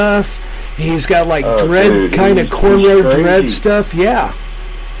beard stuff. He's got like dread, kind of cornrow dread stuff. Yeah.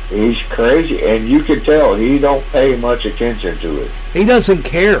 He's crazy, and you can tell he don't pay much attention to it. He doesn't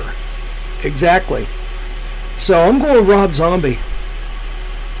care. Exactly. So I'm going with Rob Zombie.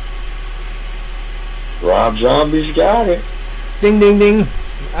 Rob Zombie's got it. Ding, ding, ding.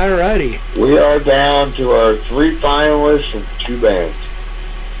 Alrighty. We are down to our 3 finalists and 2 bands.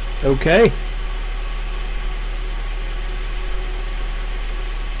 Okay.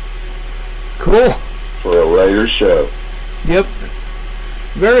 Cool. For a later show. Yep.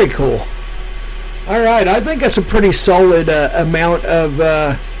 Very cool. All right, I think that's a pretty solid amount of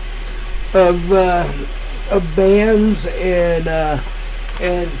bands and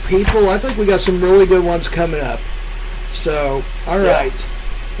people. I think we got some really good ones coming up. So, all right.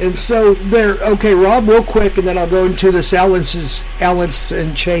 And so there. Okay, Rob, real quick, and then I'll go into this Alice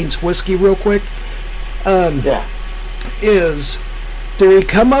in Chains whiskey real quick. Do we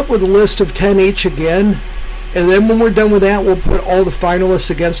come up with a list of 10 each again? And then when we're done with that, we'll put all the finalists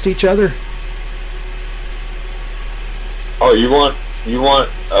against each other? Oh, you want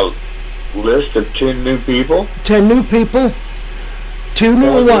a list of 10 new people? 10 new people, 10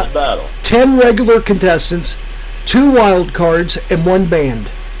 regular contestants, 2 wild cards, and 1 band.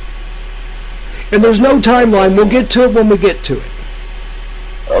 And there's no timeline. We'll get to it when we get to it.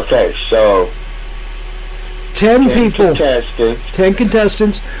 Okay, so 10 people, contestants. 10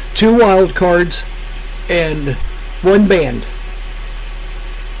 contestants, 2 wild cards, and 1 band.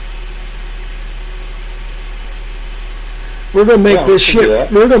 We're gonna make this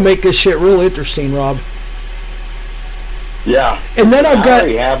shit. We're gonna make this shit real interesting, Rob. Yeah. And then I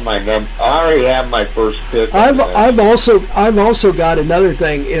already have my first pick. I've also got another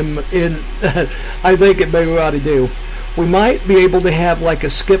thing in I think it maybe we ought to do. We might be able to have like a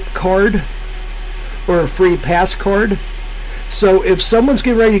skip card or a free pass card. So if someone's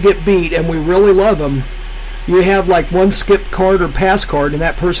getting ready to get beat and we really love them, you have like 1 skip card or pass card, and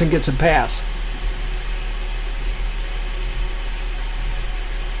that person gets a pass.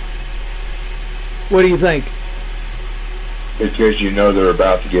 What do you think? Because you know they're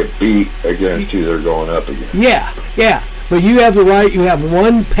about to get beat against who they're going up against. Yeah. But you have the right. You have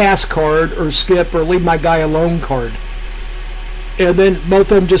 1 pass card or skip or leave my guy alone card. And then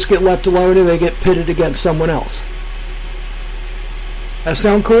both of them just get left alone and they get pitted against someone else. That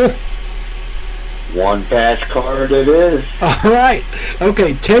sound cool? 1 pass card it is. All right.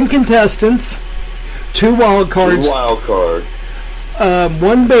 Okay, 10 contestants, 2 wild cards. 2 wild cards.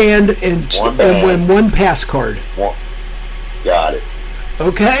 1 band and 1 pass card. Got it.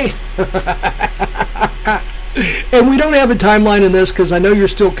 Okay. And we don't have a timeline in this because I know you're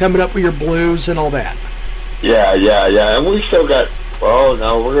still coming up with your blues and all that. Yeah. And we still got, well,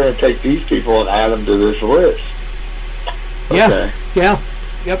 no, we're going to take these people and add them to this list. Okay. Yeah.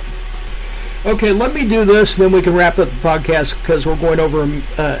 Yep. Okay, let me do this, and then we can wrap up the podcast because we're going over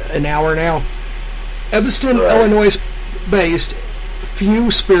an hour now. Evanston, Illinois-based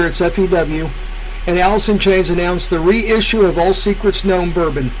Few Spirits, FEW, and Alice in Chains announced the reissue of All Secrets Known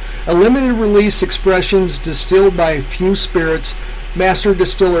bourbon, a limited release expressions distilled by Few Spirits master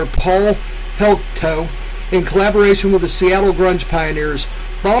distiller Paul Helto in collaboration with the Seattle grunge pioneers.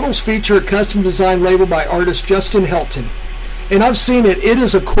 Bottles feature a custom design label by artist Justin Helton. And I've seen it. It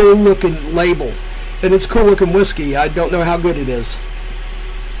is a cool looking label. And it's cool looking whiskey. I don't know how good it is.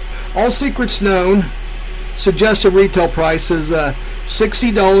 All Secrets Known suggested retail price is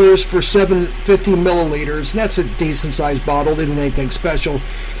 $60 for 750 milliliters. And that's a decent sized bottle. They didn't anything special.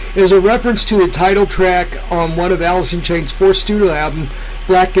 It is a reference to the title track on one of Alice in Chains' 4th studio album,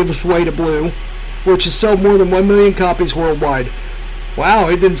 Black Gives Way to Blue, which has sold more than 1 million copies worldwide. Wow,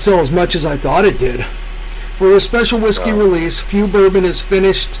 it didn't sell as much as I thought it did. For a special whiskey release, Few Bourbon is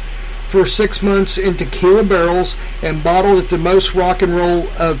finished for 6 months in tequila barrels and bottled at the most rock and roll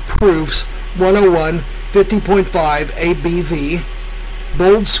of proofs, 101, 50.5 ABV.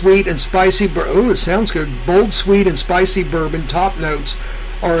 Bold, sweet, and spicy it sounds good. Bold, sweet, and spicy bourbon top notes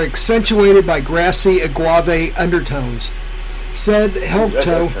are accentuated by grassy agave undertones. Said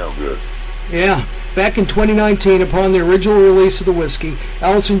Helto. Yeah. Back in 2019, upon the original release of the whiskey,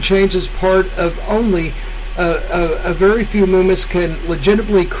 Alice in Chains is part of only a very few movements can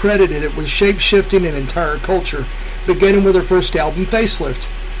legitimately credit it with shape-shifting an entire culture, beginning with their first album, Facelift.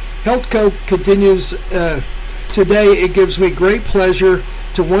 Heltco continues, today it gives me great pleasure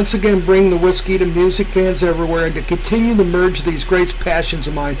to once again bring the whiskey to music fans everywhere and to continue to merge these great passions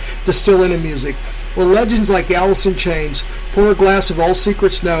of mine, distill into music. With legends like Alice in Chains, pour a glass of All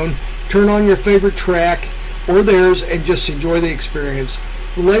Secrets Known, turn on your favorite track or theirs, and just enjoy the experience.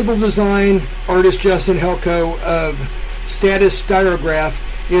 The label design, artist Justin Helko of Status Styrograph,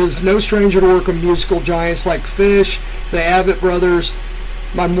 is no stranger to work with musical giants like Fish, the Avett Brothers,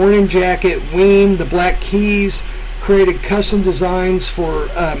 My Morning Jacket, Ween, the Black Keys, created custom designs for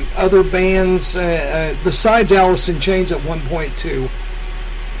other bands besides Alice in Chains at one point too.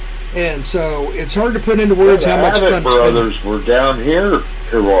 And so it's hard to put into words how much fun. The brothers were down here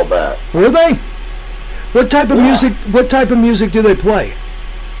a while back. Were they? What type of music? What type of music do they play?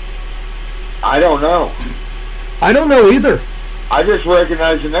 I don't know. I don't know either. I just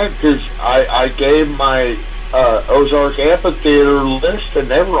recognize the name because I gave my Ozark Amphitheater list and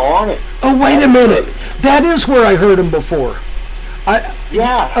they were on it. Oh, wait a minute. That is where I heard them before.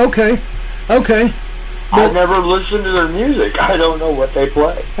 Yeah. Okay. I've never listened to their music. I don't know what they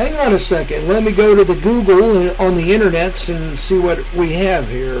play. Hang on a second. Let me go to the Google on the internets and see what we have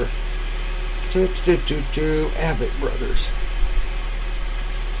here. Avett Brothers.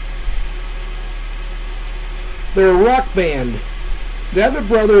 They're a rock band. The Avett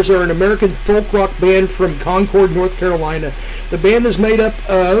Brothers are an American folk rock band from Concord, North Carolina. The band is made up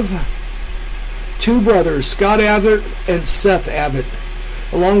of two brothers, Scott Avett and Seth Avett,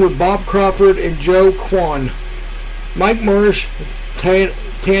 along with Bob Crawford and Joe Kwan. Mike Marsh,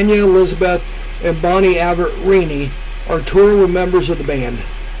 Tanya Elizabeth, and Bonnie Avett Reaney are touring with members of the band.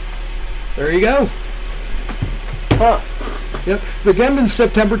 There you go. Huh. Yep. Begun in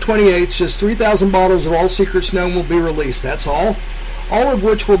September 28th, just 3,000 bottles of All Secrets Known will be released. That's all. All of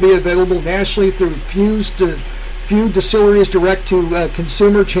which will be available nationally through Few Distilleries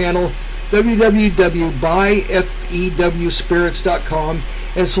direct-to-consumer channel, www.buyfewspirits.com,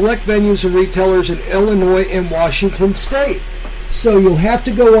 and select venues and retailers in Illinois and Washington State. So you'll have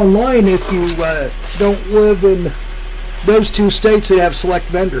to go online if you don't live in those two states that have select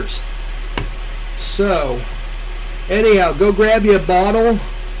vendors. So, anyhow, go grab you a bottle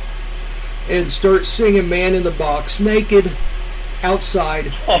and start singing Man in the Box naked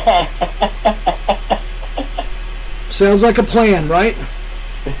outside. Sounds like a plan, right?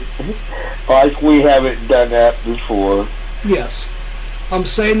 Like we haven't done that before. Yes. I'm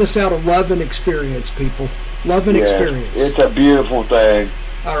saying this out of love and experience, people. Love and experience. It's a beautiful thing.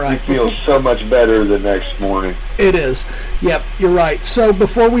 All right. You feel so much better the next morning. It is. Yep, you're right. So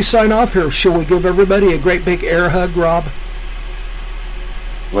before we sign off here, shall we give everybody a great big air hug, Rob?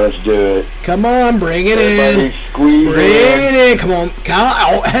 Let's do it. Come on, bring it in. Squeeze bring it in. Come on.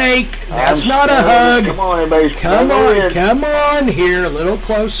 Oh, hey, that's not a hug. Come on, everybody. Come on here, a little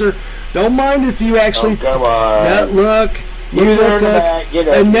closer. Don't mind if you actually. Oh, come on. Look.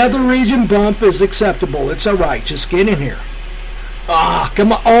 Another region bump is acceptable. It's all right. Just get in here. Ah,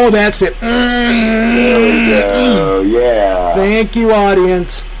 come on. Oh, that's it. There we go. Yeah. Thank you,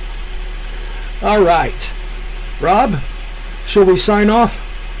 audience. All right. Rob, shall we sign off?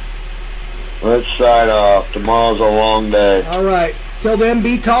 Let's sign off. Tomorrow's a long day. All right. Till then,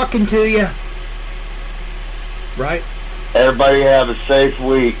 be talking to you. Right? Everybody have a safe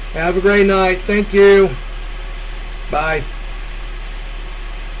week. Have a great night. Thank you. Bye.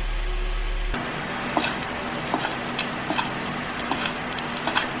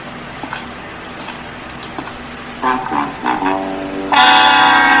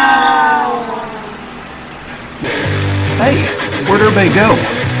 Hey, where'd everybody go?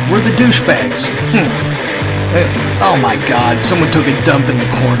 Where are the douchebags? Oh my God, someone took a dump in the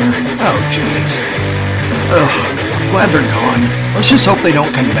corner. Oh jeez. Ugh, glad they're gone. Let's just hope they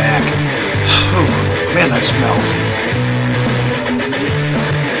don't come back. Man, that smells.